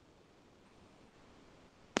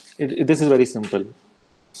 This is very simple.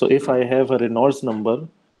 So if I have a Reynolds number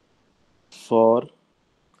for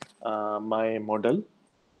my model,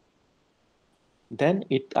 then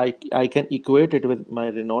I can equate it with my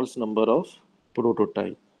Reynolds number of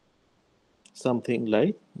prototype, something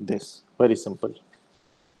like this. Very simple.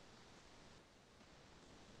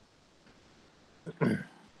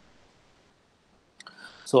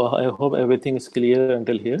 So I hope everything is clear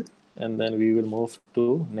until here, and then we will move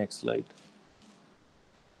to next slide.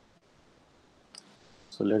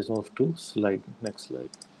 So let's move to next slide.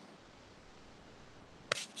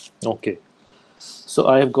 Okay. So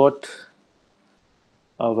I have got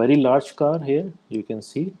a very large car here. You can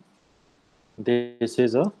see this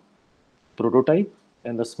is a prototype,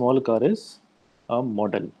 and the small car is a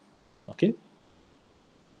model. Okay.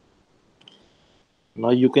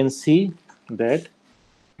 Now you can see that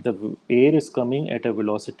the air is coming at a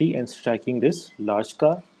velocity and striking this large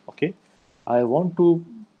car. Okay. I want to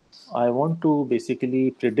I want to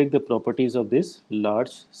basically predict the properties of this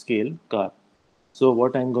large scale car. So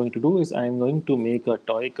what I'm going to do is I'm going to make a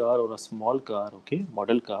toy car or a small car, okay,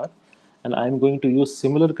 model car, and I'm going to use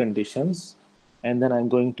similar conditions, and then I'm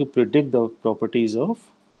going to predict the properties of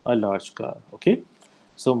a large car, okay.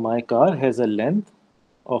 So my car has a length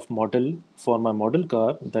of model for my model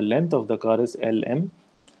car. The length of the car is Lm.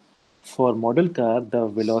 For model car, the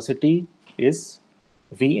velocity is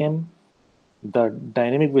Vm, the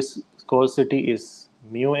dynamic viscosity is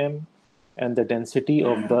mu m, and the density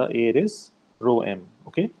of the air is rho m.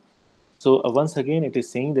 Okay. So once again, it is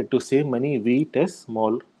saying that to save money, we test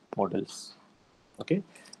small models. Okay.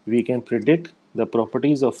 We can predict the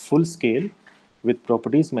properties of full scale with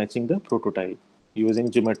properties matching the prototype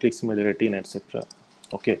using geometric similarity and etc.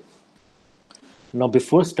 Okay. Now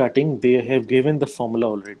before starting, they have given the formula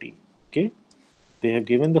already. Okay. They have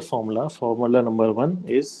given the formula. Formula number 1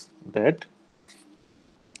 is that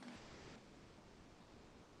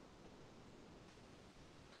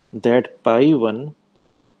pi 1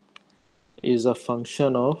 is a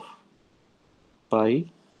function of pi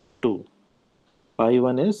 2. Pi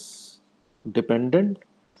 1 is dependent,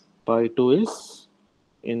 pi 2 is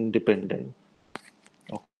independent.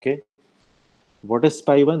 Okay. What is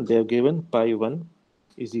pi 1? They have given pi 1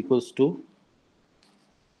 is equals to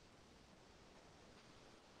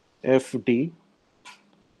Fd.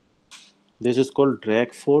 This is called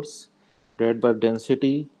drag force divided by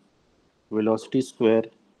density, velocity square,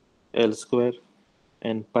 L square,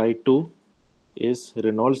 and pi 2 is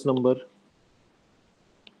Reynolds number.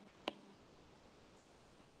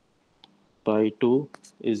 Pi 2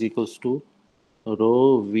 is equals to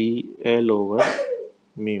rho VL over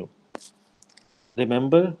mu.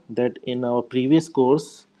 Remember that in our previous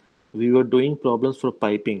course, we were doing problems for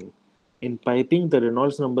piping. In piping, the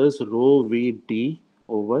Reynolds number is rho VD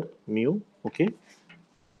over mu. Okay,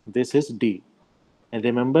 this is D. And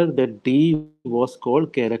remember that D was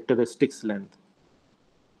called characteristics length.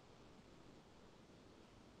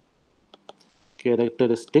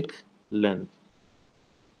 Characteristic length.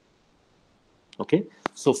 Okay,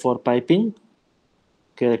 so for piping,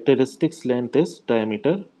 characteristics length is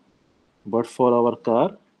diameter, but for our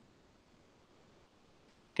car,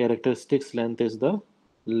 characteristics length is the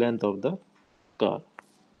length of the car.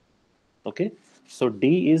 Okay, so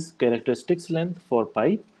D is characteristics length for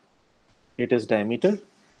pipe, it is diameter,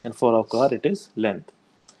 and for our car it is length.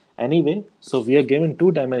 Anyway, so we are given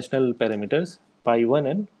two dimensional parameters, pi 1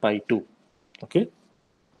 and pi 2. Okay,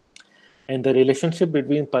 and the relationship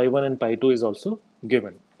between pi 1 and pi 2 is also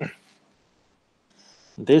given.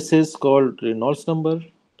 This is called Reynolds number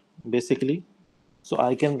basically. So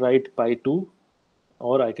I can write pi 2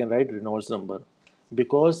 or I can write Reynolds number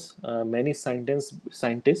because many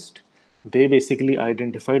scientists they basically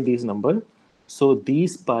identified these number. So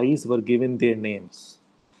these pi's were given their names.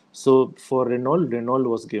 So for Reynolds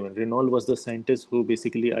was given. Reynolds was the scientist who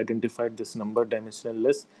basically identified this number,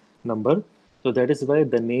 dimensionless number. So that is why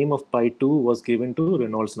the name of pi 2 was given to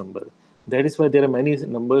Reynolds number. That is why there are many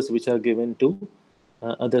numbers which are given to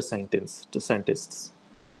other scientists.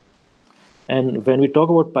 And when we talk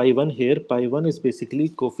about pi 1 here, pi 1 is basically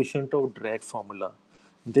coefficient of drag formula.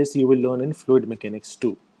 This you will learn in fluid mechanics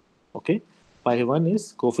too. Okay, pi 1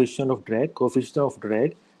 is coefficient of drag. Coefficient of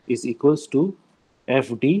drag is equals to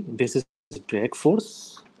Fd. This is drag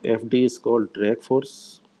force. Fd is called drag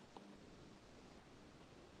force.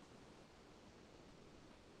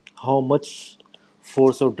 How much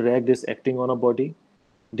force of drag is acting on a body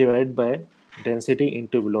divided by density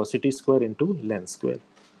into velocity square into length square.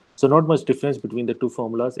 So not much difference between the two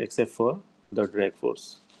formulas except for the drag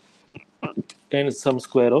force and some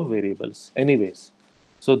square of variables. Anyways,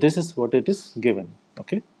 so this is what it is given.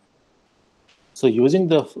 Okay. So using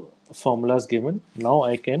the formulas given, now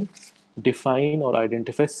I can define or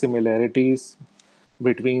identify similarities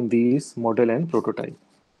between these model and prototype.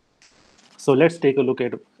 So let's take a look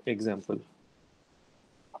at example.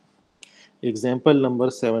 Example number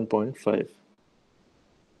 7.5.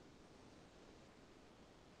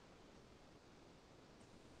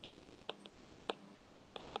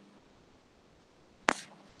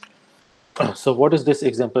 So what is this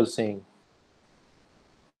example saying?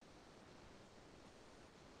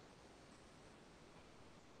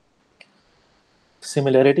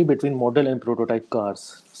 Similarity between model and prototype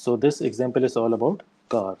cars. So this example is all about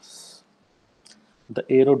cars. The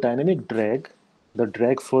aerodynamic drag, the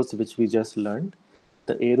drag force which we just learned,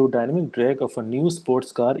 the aerodynamic drag of a new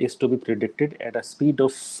sports car is to be predicted at a speed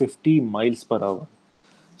of 50 miles per hour.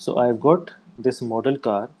 So I've got this model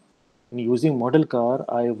car, and using model car,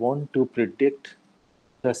 I want to predict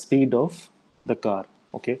the speed of the car.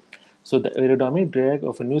 Okay, so the aerodynamic drag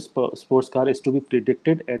of a new sports car is to be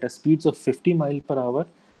predicted at a speeds of 50 miles per hour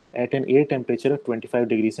at an air temperature of 25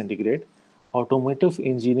 degrees centigrade. Automotive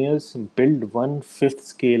engineers build one-fifth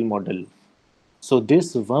scale model. So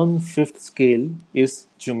this one-fifth scale is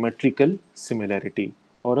geometrical similarity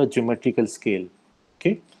or a geometrical scale.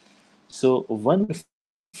 Okay, so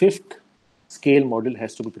one-fifth scale model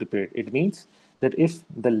has to be prepared. It means that if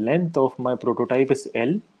the length of my prototype is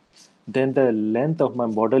L, then the length of my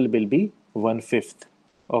model will be one-fifth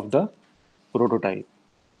of the prototype.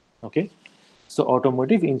 Okay, so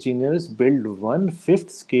automotive engineers build one-fifth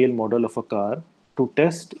scale model of a car to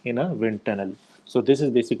test in a wind tunnel. So this is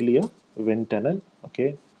basically a wind tunnel.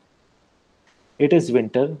 Okay, it is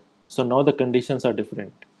winter, so now the conditions are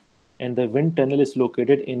different. And the wind tunnel is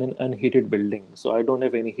located in an unheated building, so I don't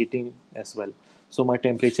have any heating as well. So my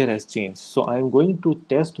temperature has changed. So I'm going to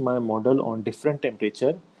test my model on different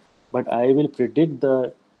temperature, but I will predict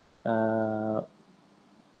the uh,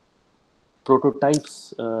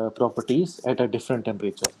 prototype's properties at a different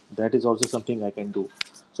temperature. That is also something I can do.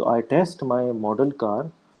 So I test my model car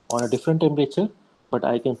on a different temperature, but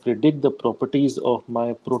I can predict the properties of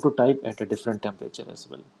my prototype at a different temperature as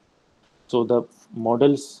well. So the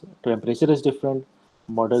model's temperature is different,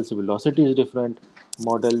 model's velocity is different,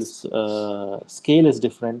 model's scale is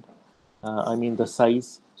different. I mean the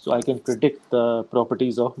size. So I can predict the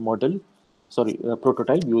properties of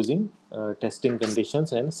prototype using testing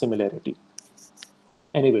conditions and similarity.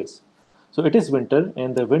 Anyways, so it is winter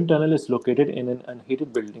and the wind tunnel is located in an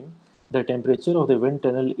unheated building. The temperature of the wind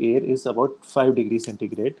tunnel air is about 5 degrees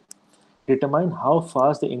centigrade. Determine how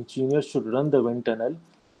fast the engineer should run the wind tunnel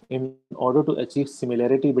in order to achieve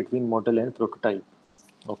similarity between model and prototype.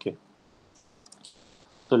 Okay,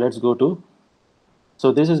 so let's go to.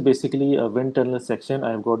 So this is basically a wind tunnel section.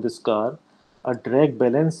 I've got this car. A drag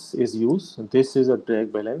balance is used. This is a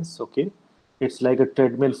drag balance. Okay, it's like a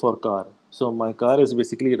treadmill for car. So my car is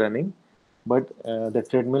basically running, but the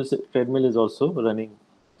treadmill is also running.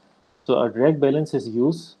 So a drag balance is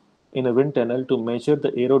used in a wind tunnel to measure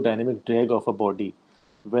the aerodynamic drag of a body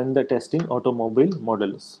when the testing automobile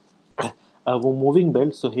models. A moving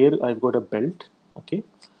belt. So here I've got a belt, okay,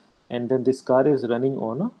 and then this car is running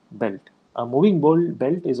on a belt. A moving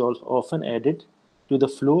belt is also often added to the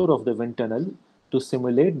floor of the wind tunnel to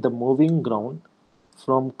simulate the moving ground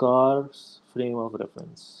from car's frame of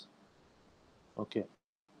reference. Okay,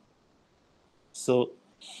 so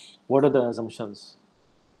what are the assumptions?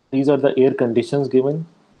 These are the air conditions given,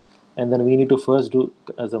 and then we need to first do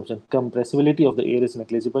assumption. Compressibility of the air is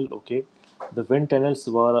negligible. Okay, the wind tunnels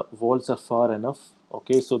walls are far enough.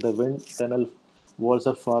 Okay, so the wind tunnel walls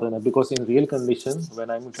are far enough because in real condition, when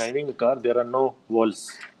I'm driving a car, there are no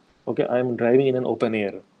walls. Okay, I'm driving in an open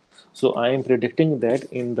air, so I am predicting that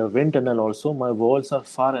in the wind tunnel also my walls are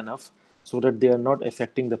far enough so that they are not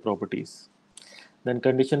affecting the properties. Then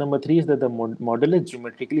condition number three is that the model is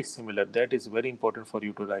geometrically similar. That is very important for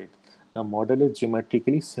you to write. The model is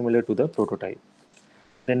geometrically similar to the prototype.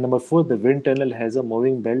 Then number four, the wind tunnel has a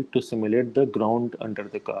moving belt to simulate the ground under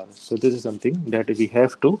the car. So this is something that we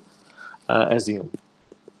have to assume.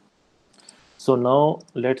 So now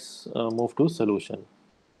let's move to solution.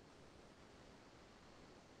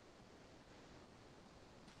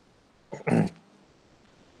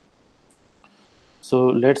 So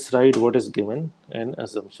let's write what is given and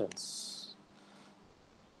assumptions.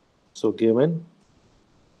 So given,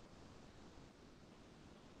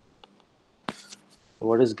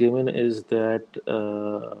 what is given is that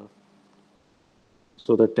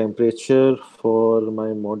so the temperature for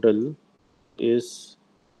my model is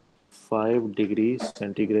 5 degrees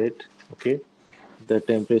centigrade. Okay, the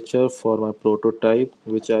temperature for my prototype,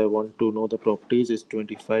 which I want to know the properties, is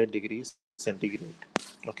 25 degrees centigrade.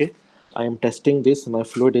 Okay, I am testing this. My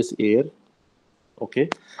fluid is air. Okay,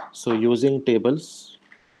 so using tables,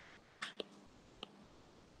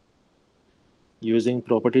 Using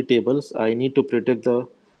property tables, I need to predict the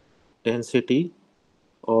density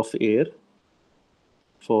of air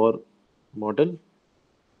for model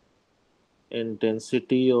and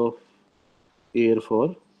density of air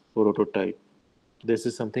for prototype. This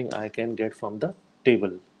is something I can get from the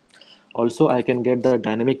table. Also, I can get the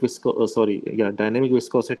dynamic viscosity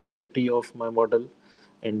of my model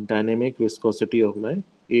and dynamic viscosity of my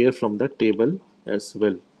air from the table as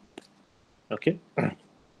well. Okay.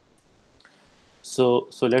 So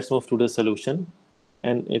let's move to the solution,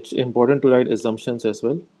 and it's important to write assumptions as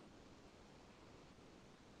well.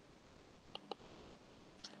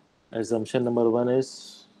 Assumption number one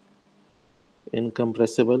is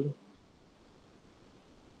incompressible.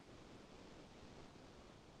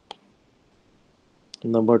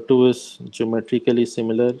 Number two is geometrically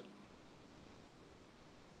similar.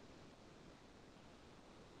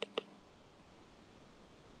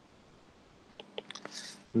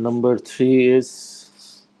 Number three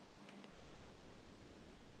is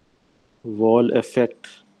wall effect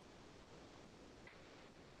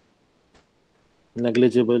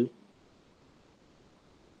negligible.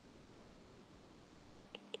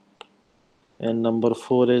 And number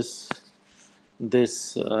four is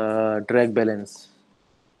this drag balance.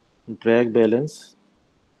 Drag balance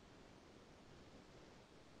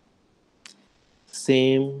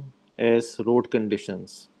same as road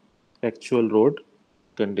conditions, actual road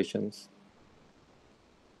conditions.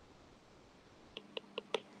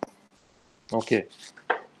 Okay.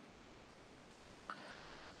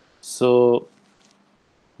 So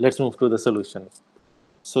let's move to the solution.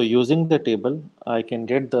 So using the table, I can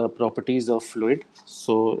get the properties of fluid.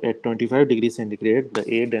 So at 25 degrees centigrade, the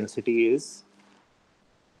air density is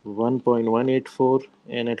 1.184,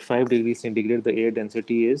 and at 5 degrees centigrade, the air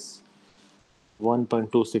density is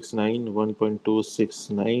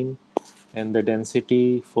 1.269, and the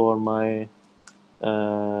density for my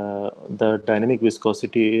the dynamic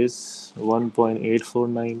viscosity is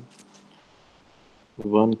 1.849,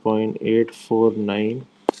 1.849,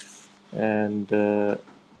 and 1.75,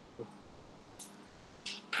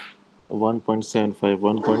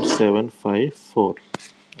 1.754.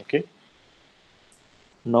 Okay.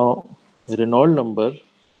 Now, Reynolds number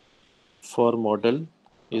for model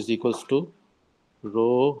is equals to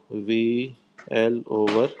rho V L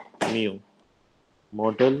over mu.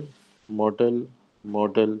 Model, model,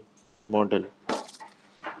 model, model.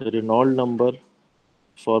 Reynolds number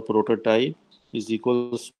for prototype is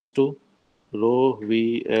equals to rho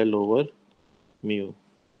V L over mu.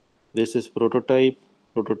 This is prototype,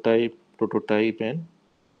 prototype, prototype, and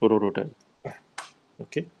prototype.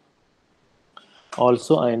 Okay.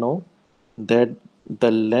 Also, I know that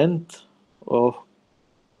the length of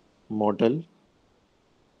model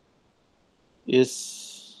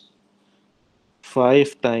is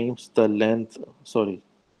 5 times the length,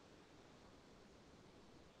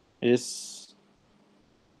 is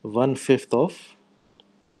 1/5 of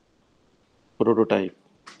prototype.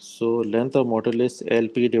 So length of model is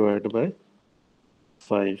LP divided by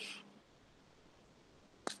 5.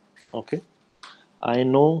 Okay. I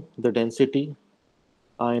know the density.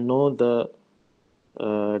 I know the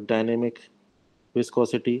dynamic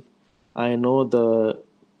viscosity. I know the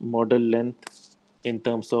model length in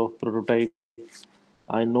terms of prototype.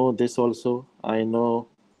 I know this also. I know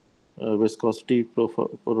viscosity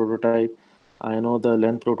prototype. I know the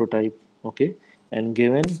length prototype. Okay. And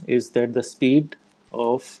given is that the speed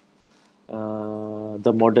of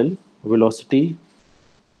the model velocity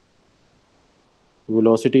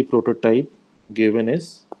prototype given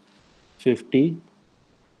is 50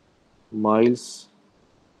 miles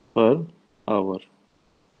per hour.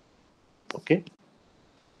 Okay.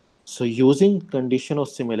 So using condition of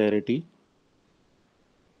similarity,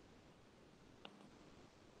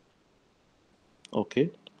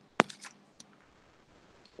 okay,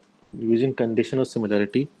 using condition of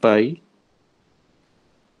similarity, pi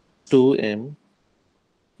 2m,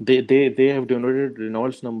 they have denoted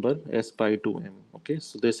Reynolds number as pi 2m. Okay,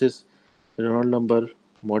 so this is Reynolds number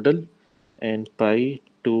model, and pi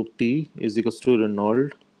 2p is equals to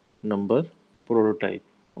Reynolds number prototype.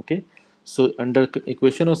 Okay, so under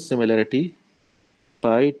equation of similarity,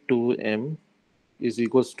 pi 2m is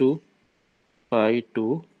equals to pi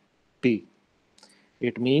 2p.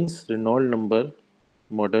 It means Reynolds number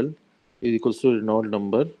model is equals to Reynolds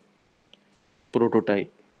number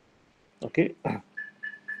prototype. Okay,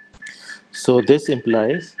 so this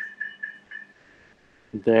implies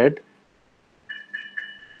that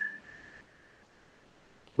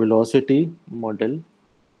velocity model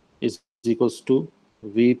is equals to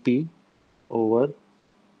Vp over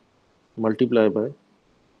multiply by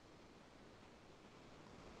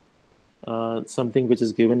something which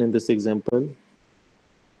is given in this example,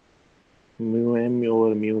 mu m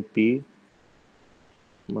over mu p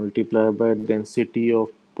multiplied by density of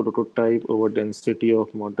prototype over density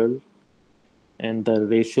of model, and the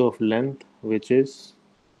ratio of length, which is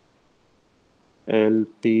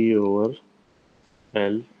LP over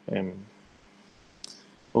LM.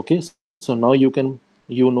 Okay, so now you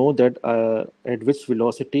know that at which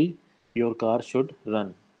velocity your car should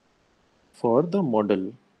run for the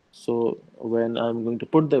model. So when I'm going to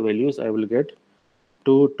put the values, I will get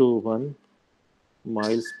 221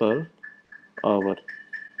 miles per hour.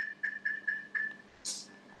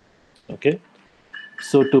 Okay,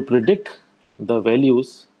 so to predict the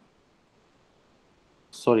values,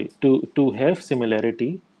 sorry, to have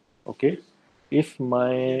similarity, okay, if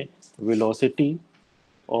my velocity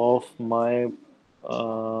of my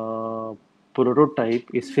prototype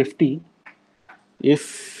is 50,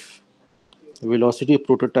 if velocity of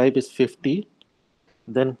prototype is 50,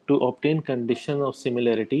 then to obtain condition of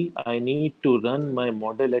similarity, I need to run my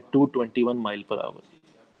model at 221 mile per hour.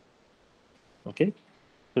 Okay,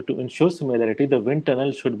 so to ensure similarity, the wind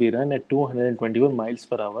tunnel should be run at 221 miles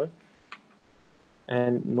per hour.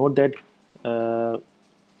 And note that uh,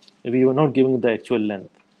 we were not giving the actual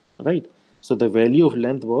length, right? So the value of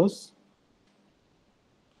length was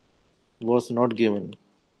not given,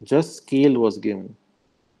 just scale was given,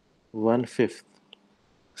 1/5.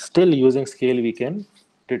 Still using scale we can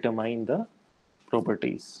determine the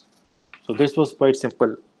properties. So this was quite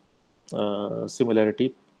simple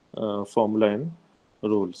similarity formula and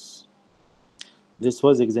rules. This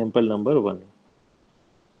was example number 1.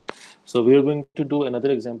 So we are going to do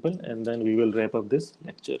another example and then we will wrap up this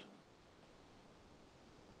lecture.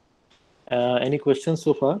 Any questions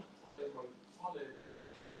so far?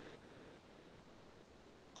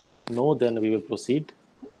 No, then we will proceed.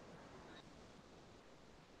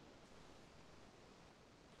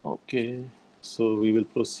 Okay, so we will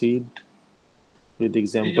proceed with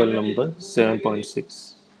example number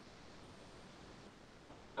 7.6.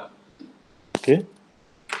 Okay.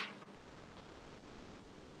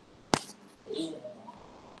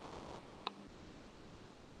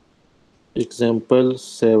 Example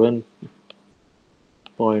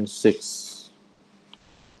 7.6.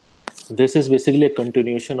 This is basically a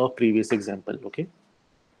continuation of previous example. Okay.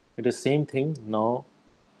 It is same thing now.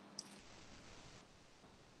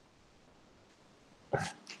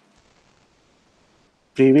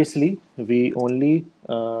 Previously, we only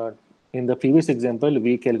in the previous example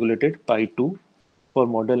we calculated pi 2 for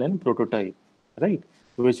model and prototype, right?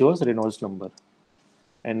 Which was Reynolds number.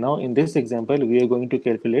 And now in this example, we are going to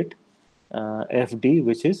calculate FD,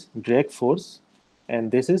 which is drag force,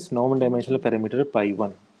 and this is non-dimensional parameter pi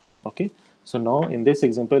 1. Okay, so now in this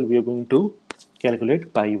example, we are going to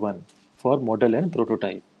calculate pi 1 for model and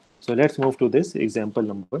prototype. So let's move to this example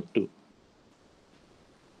number 2.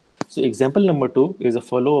 So example number 2 is a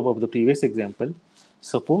follow-up of the previous example.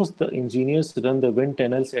 Suppose the engineers run the wind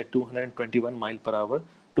tunnels at 221 mile per hour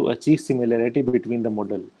to achieve similarity between the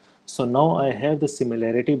model. So now I have the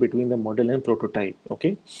similarity between the model and prototype.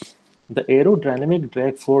 Okay. The aerodynamic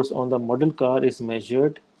drag force on the model car is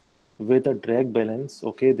measured with a drag balance.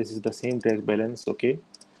 Okay. This is the same drag balance. Okay.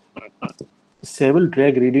 Several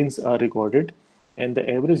drag readings are recorded, and the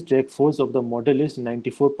average drag force of the model is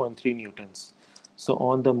 94.3 newtons. So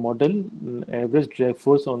on the model, average drag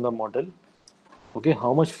force on the model, okay,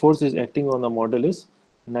 how much force is acting on the model is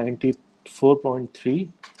 94.3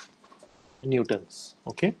 newtons.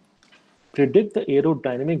 Okay, predict the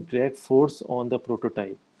aerodynamic drag force on the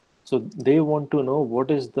prototype. So they want to know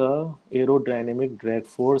what is the aerodynamic drag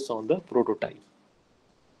force on the prototype.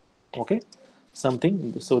 Okay,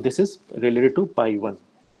 something. So this is related to pi 1.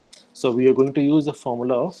 So we are going to use the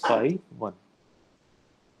formula of phi 1.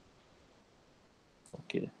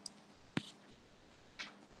 Okay.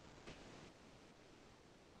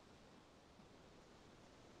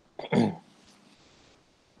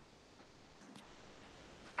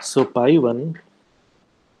 So pi 1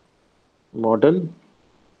 model,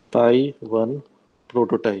 pi 1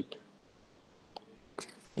 prototype.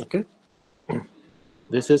 Okay.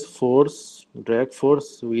 This is force, drag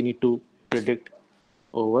force we need to predict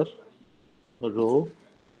over rho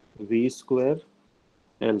v square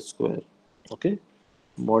L square. Okay.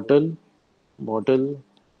 Model, model,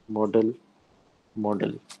 model,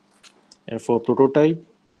 model. And for prototype,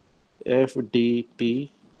 FDP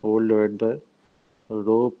whole divided by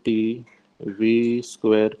rho P V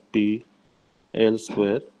square P L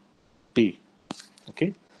square P.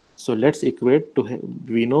 Okay. So let's equate to,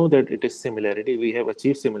 we know that it is similarity. We have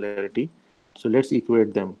achieved similarity. So let's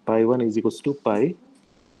equate them. Pi 1 is equals to pi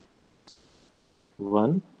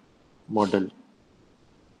 1 model.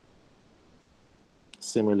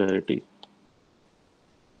 Similarity.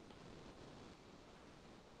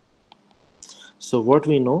 So what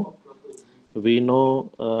we know? We know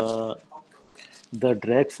the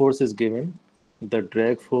drag force is given. The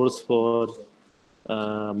drag force for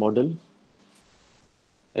model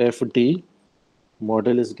FD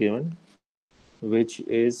model is given, which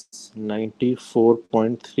is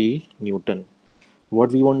 94.3 Newton.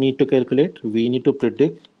 What we want need to calculate? We need to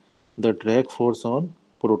predict the drag force on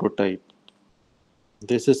prototype.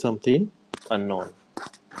 This is something unknown.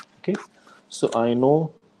 Okay, so I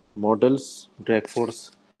know models drag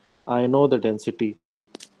force. I know the density.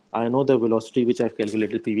 I know the velocity which I've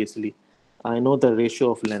calculated previously. I know the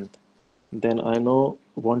ratio of length. Then I know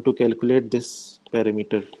want to calculate this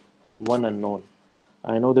parameter, one unknown.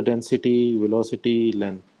 I know the density, velocity,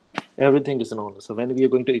 length. Everything is known. So when we are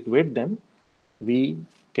going to equate them, we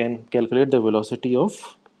can calculate the velocity of,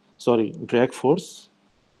 sorry, drag force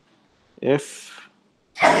F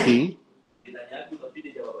P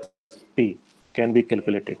P can be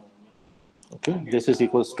calculated. Okay, this is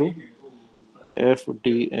equals to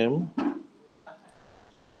FDM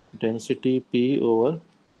density P over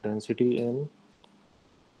density M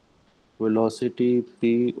velocity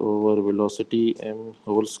P over velocity M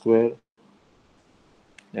whole square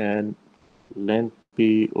and length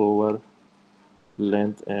P over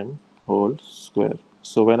length M whole square.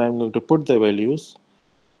 So when I'm going to put the values,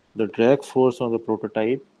 the drag force on the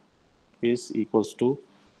prototype is equals to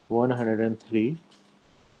 103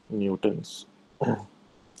 newtons.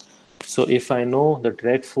 So if I know the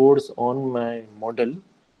drag force on my model,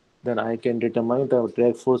 then I can determine the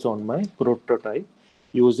drag force on my prototype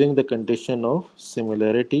using the condition of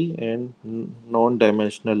similarity and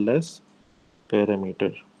non-dimensionless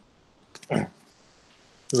parameter.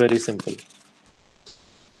 Very simple.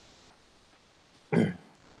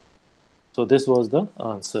 So this was the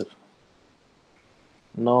answer.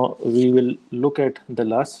 Now we will look at the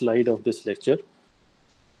last slide of this lecture.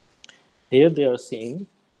 Here they are saying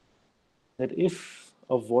that if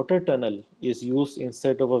a water tunnel is used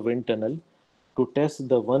instead of a wind tunnel to test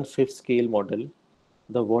the 1/5 scale model,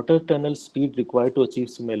 the water tunnel speed required to achieve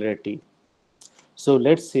similarity. So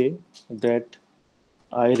let's say that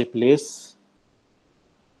I replace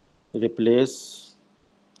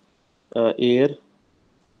air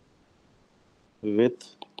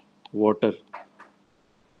with water.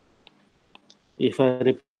 If I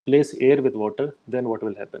replace air with water, then what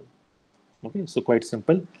will happen? Okay, so quite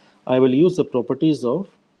simple. I will use the properties of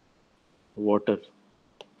water.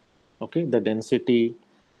 Okay, the density,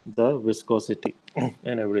 the viscosity,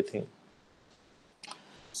 and everything.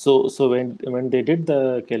 So when they did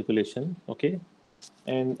the calculation, okay,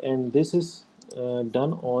 and this is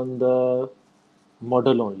done on the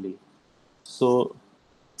model only. So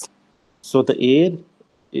so the air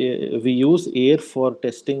we use air for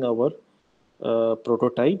testing our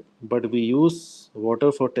prototype, but we use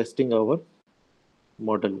water for testing our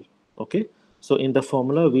model. Okay, so in the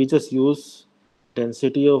formula we just use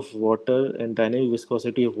density of water and dynamic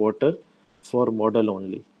viscosity of water for model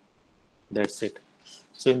only. That's it.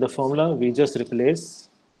 So in the formula we just replace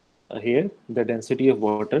here the density of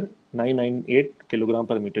water 998 kilogram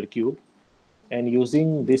per meter cube, and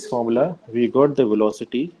using this formula we got the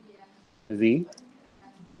velocity v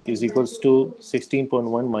is equals to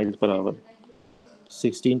 16.1 miles per hour.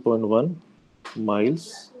 16.1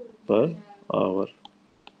 miles per hour.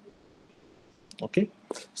 Okay,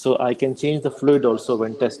 so I can change the fluid also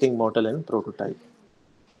when testing model and prototype.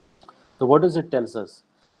 So what does it tells us?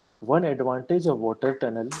 One advantage of water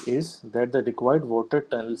tunnel is that the required water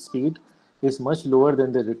tunnel speed is much lower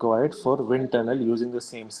than the required for wind tunnel using the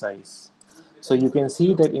same size. So you can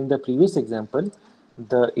see that in the previous example,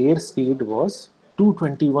 the air speed was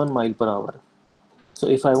 221 mile per hour. So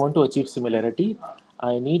if I want to achieve similarity,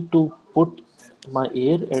 I need to put my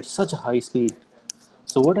air at such a high speed.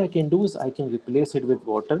 So what I can do is I can replace it with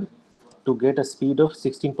water to get a speed of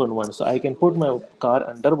 16.1. So I can put my car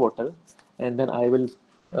underwater and then I will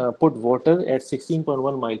put water at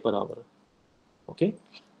 16.1 mile per hour. Okay.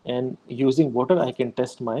 And using water, I can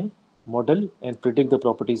test my model and predict the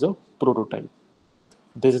properties of prototype.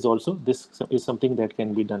 This is something that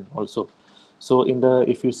can be done also. So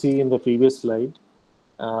if you see in the previous slide,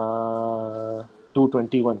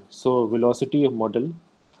 221. So velocity of model,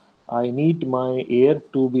 I need my air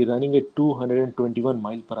to be running at 221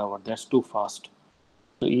 mile per hour. That's too fast.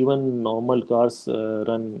 So even normal cars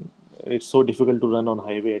run. It's so difficult to run on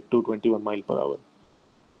highway at 221 mile per hour.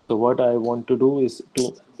 So what I want to do is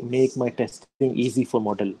to make my testing easy for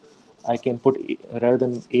model. I can put rather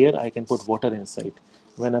than air, I can put water inside.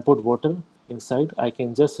 When I put water, inside, I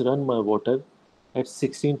can just run my water at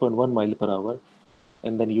 16.1 mile per hour,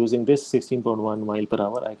 and then using this 16.1 mile per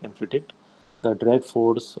hour, I can predict the drag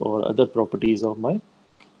force or other properties of my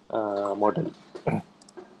model.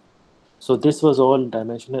 So this was all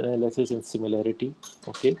dimensional analysis in similarity.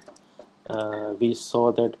 Okay, we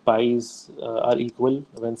saw that pi's are equal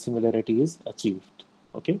when similarity is achieved.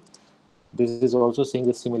 Okay, this is also saying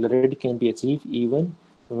that similarity can be achieved even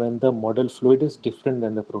when the model fluid is different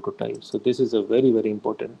than the prototype. So this is a very, very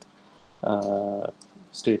important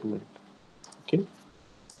statement. Okay.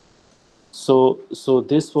 So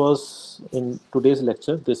this was in today's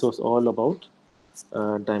lecture. This was all about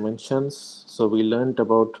dimensions. So we learned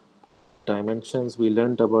about dimensions. We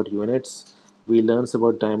learned about units. We learned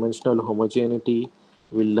about dimensional homogeneity.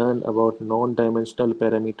 We learned about non-dimensional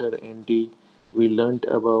parameter ND. We learned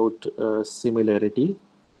about similarity.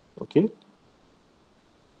 Okay.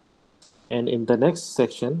 And in the next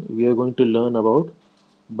section, we are going to learn about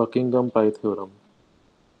Buckingham Pi theorem,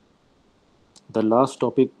 the last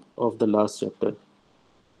topic of the last chapter.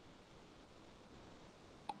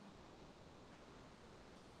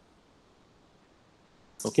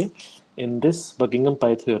 Okay, in this Buckingham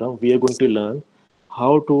Pi theorem, we are going to learn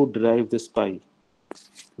how to derive this pi.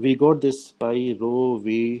 We got this pi rho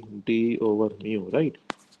v d over mu, right?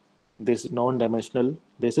 This is non-dimensional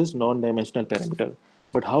parameter.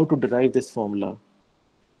 But how to derive this formula?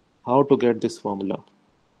 How to get this formula?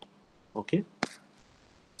 Okay.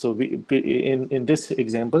 So in this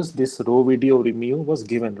examples, this rho v d over mu was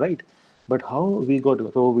given, right? But how we got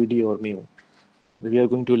rho v d over mu? We are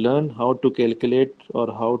going to learn how to calculate or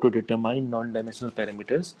how to determine non-dimensional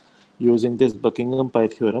parameters using this Buckingham Pi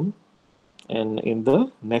theorem, and in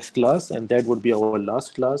the next class, and that would be our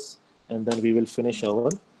last class, and then we will finish our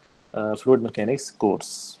fluid mechanics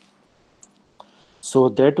course. So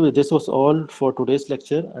this was all for today's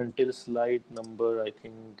lecture until slide number, I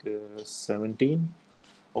think, 17.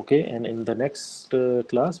 Okay, and in the next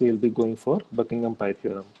class we will be going for Buckingham Pi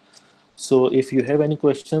theorem. So if you have any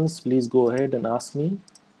questions, please go ahead and ask me.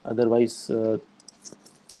 Otherwise,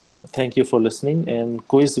 thank you for listening. And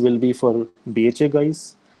quiz will be for BHA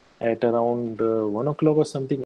guys at around 1 o'clock or something.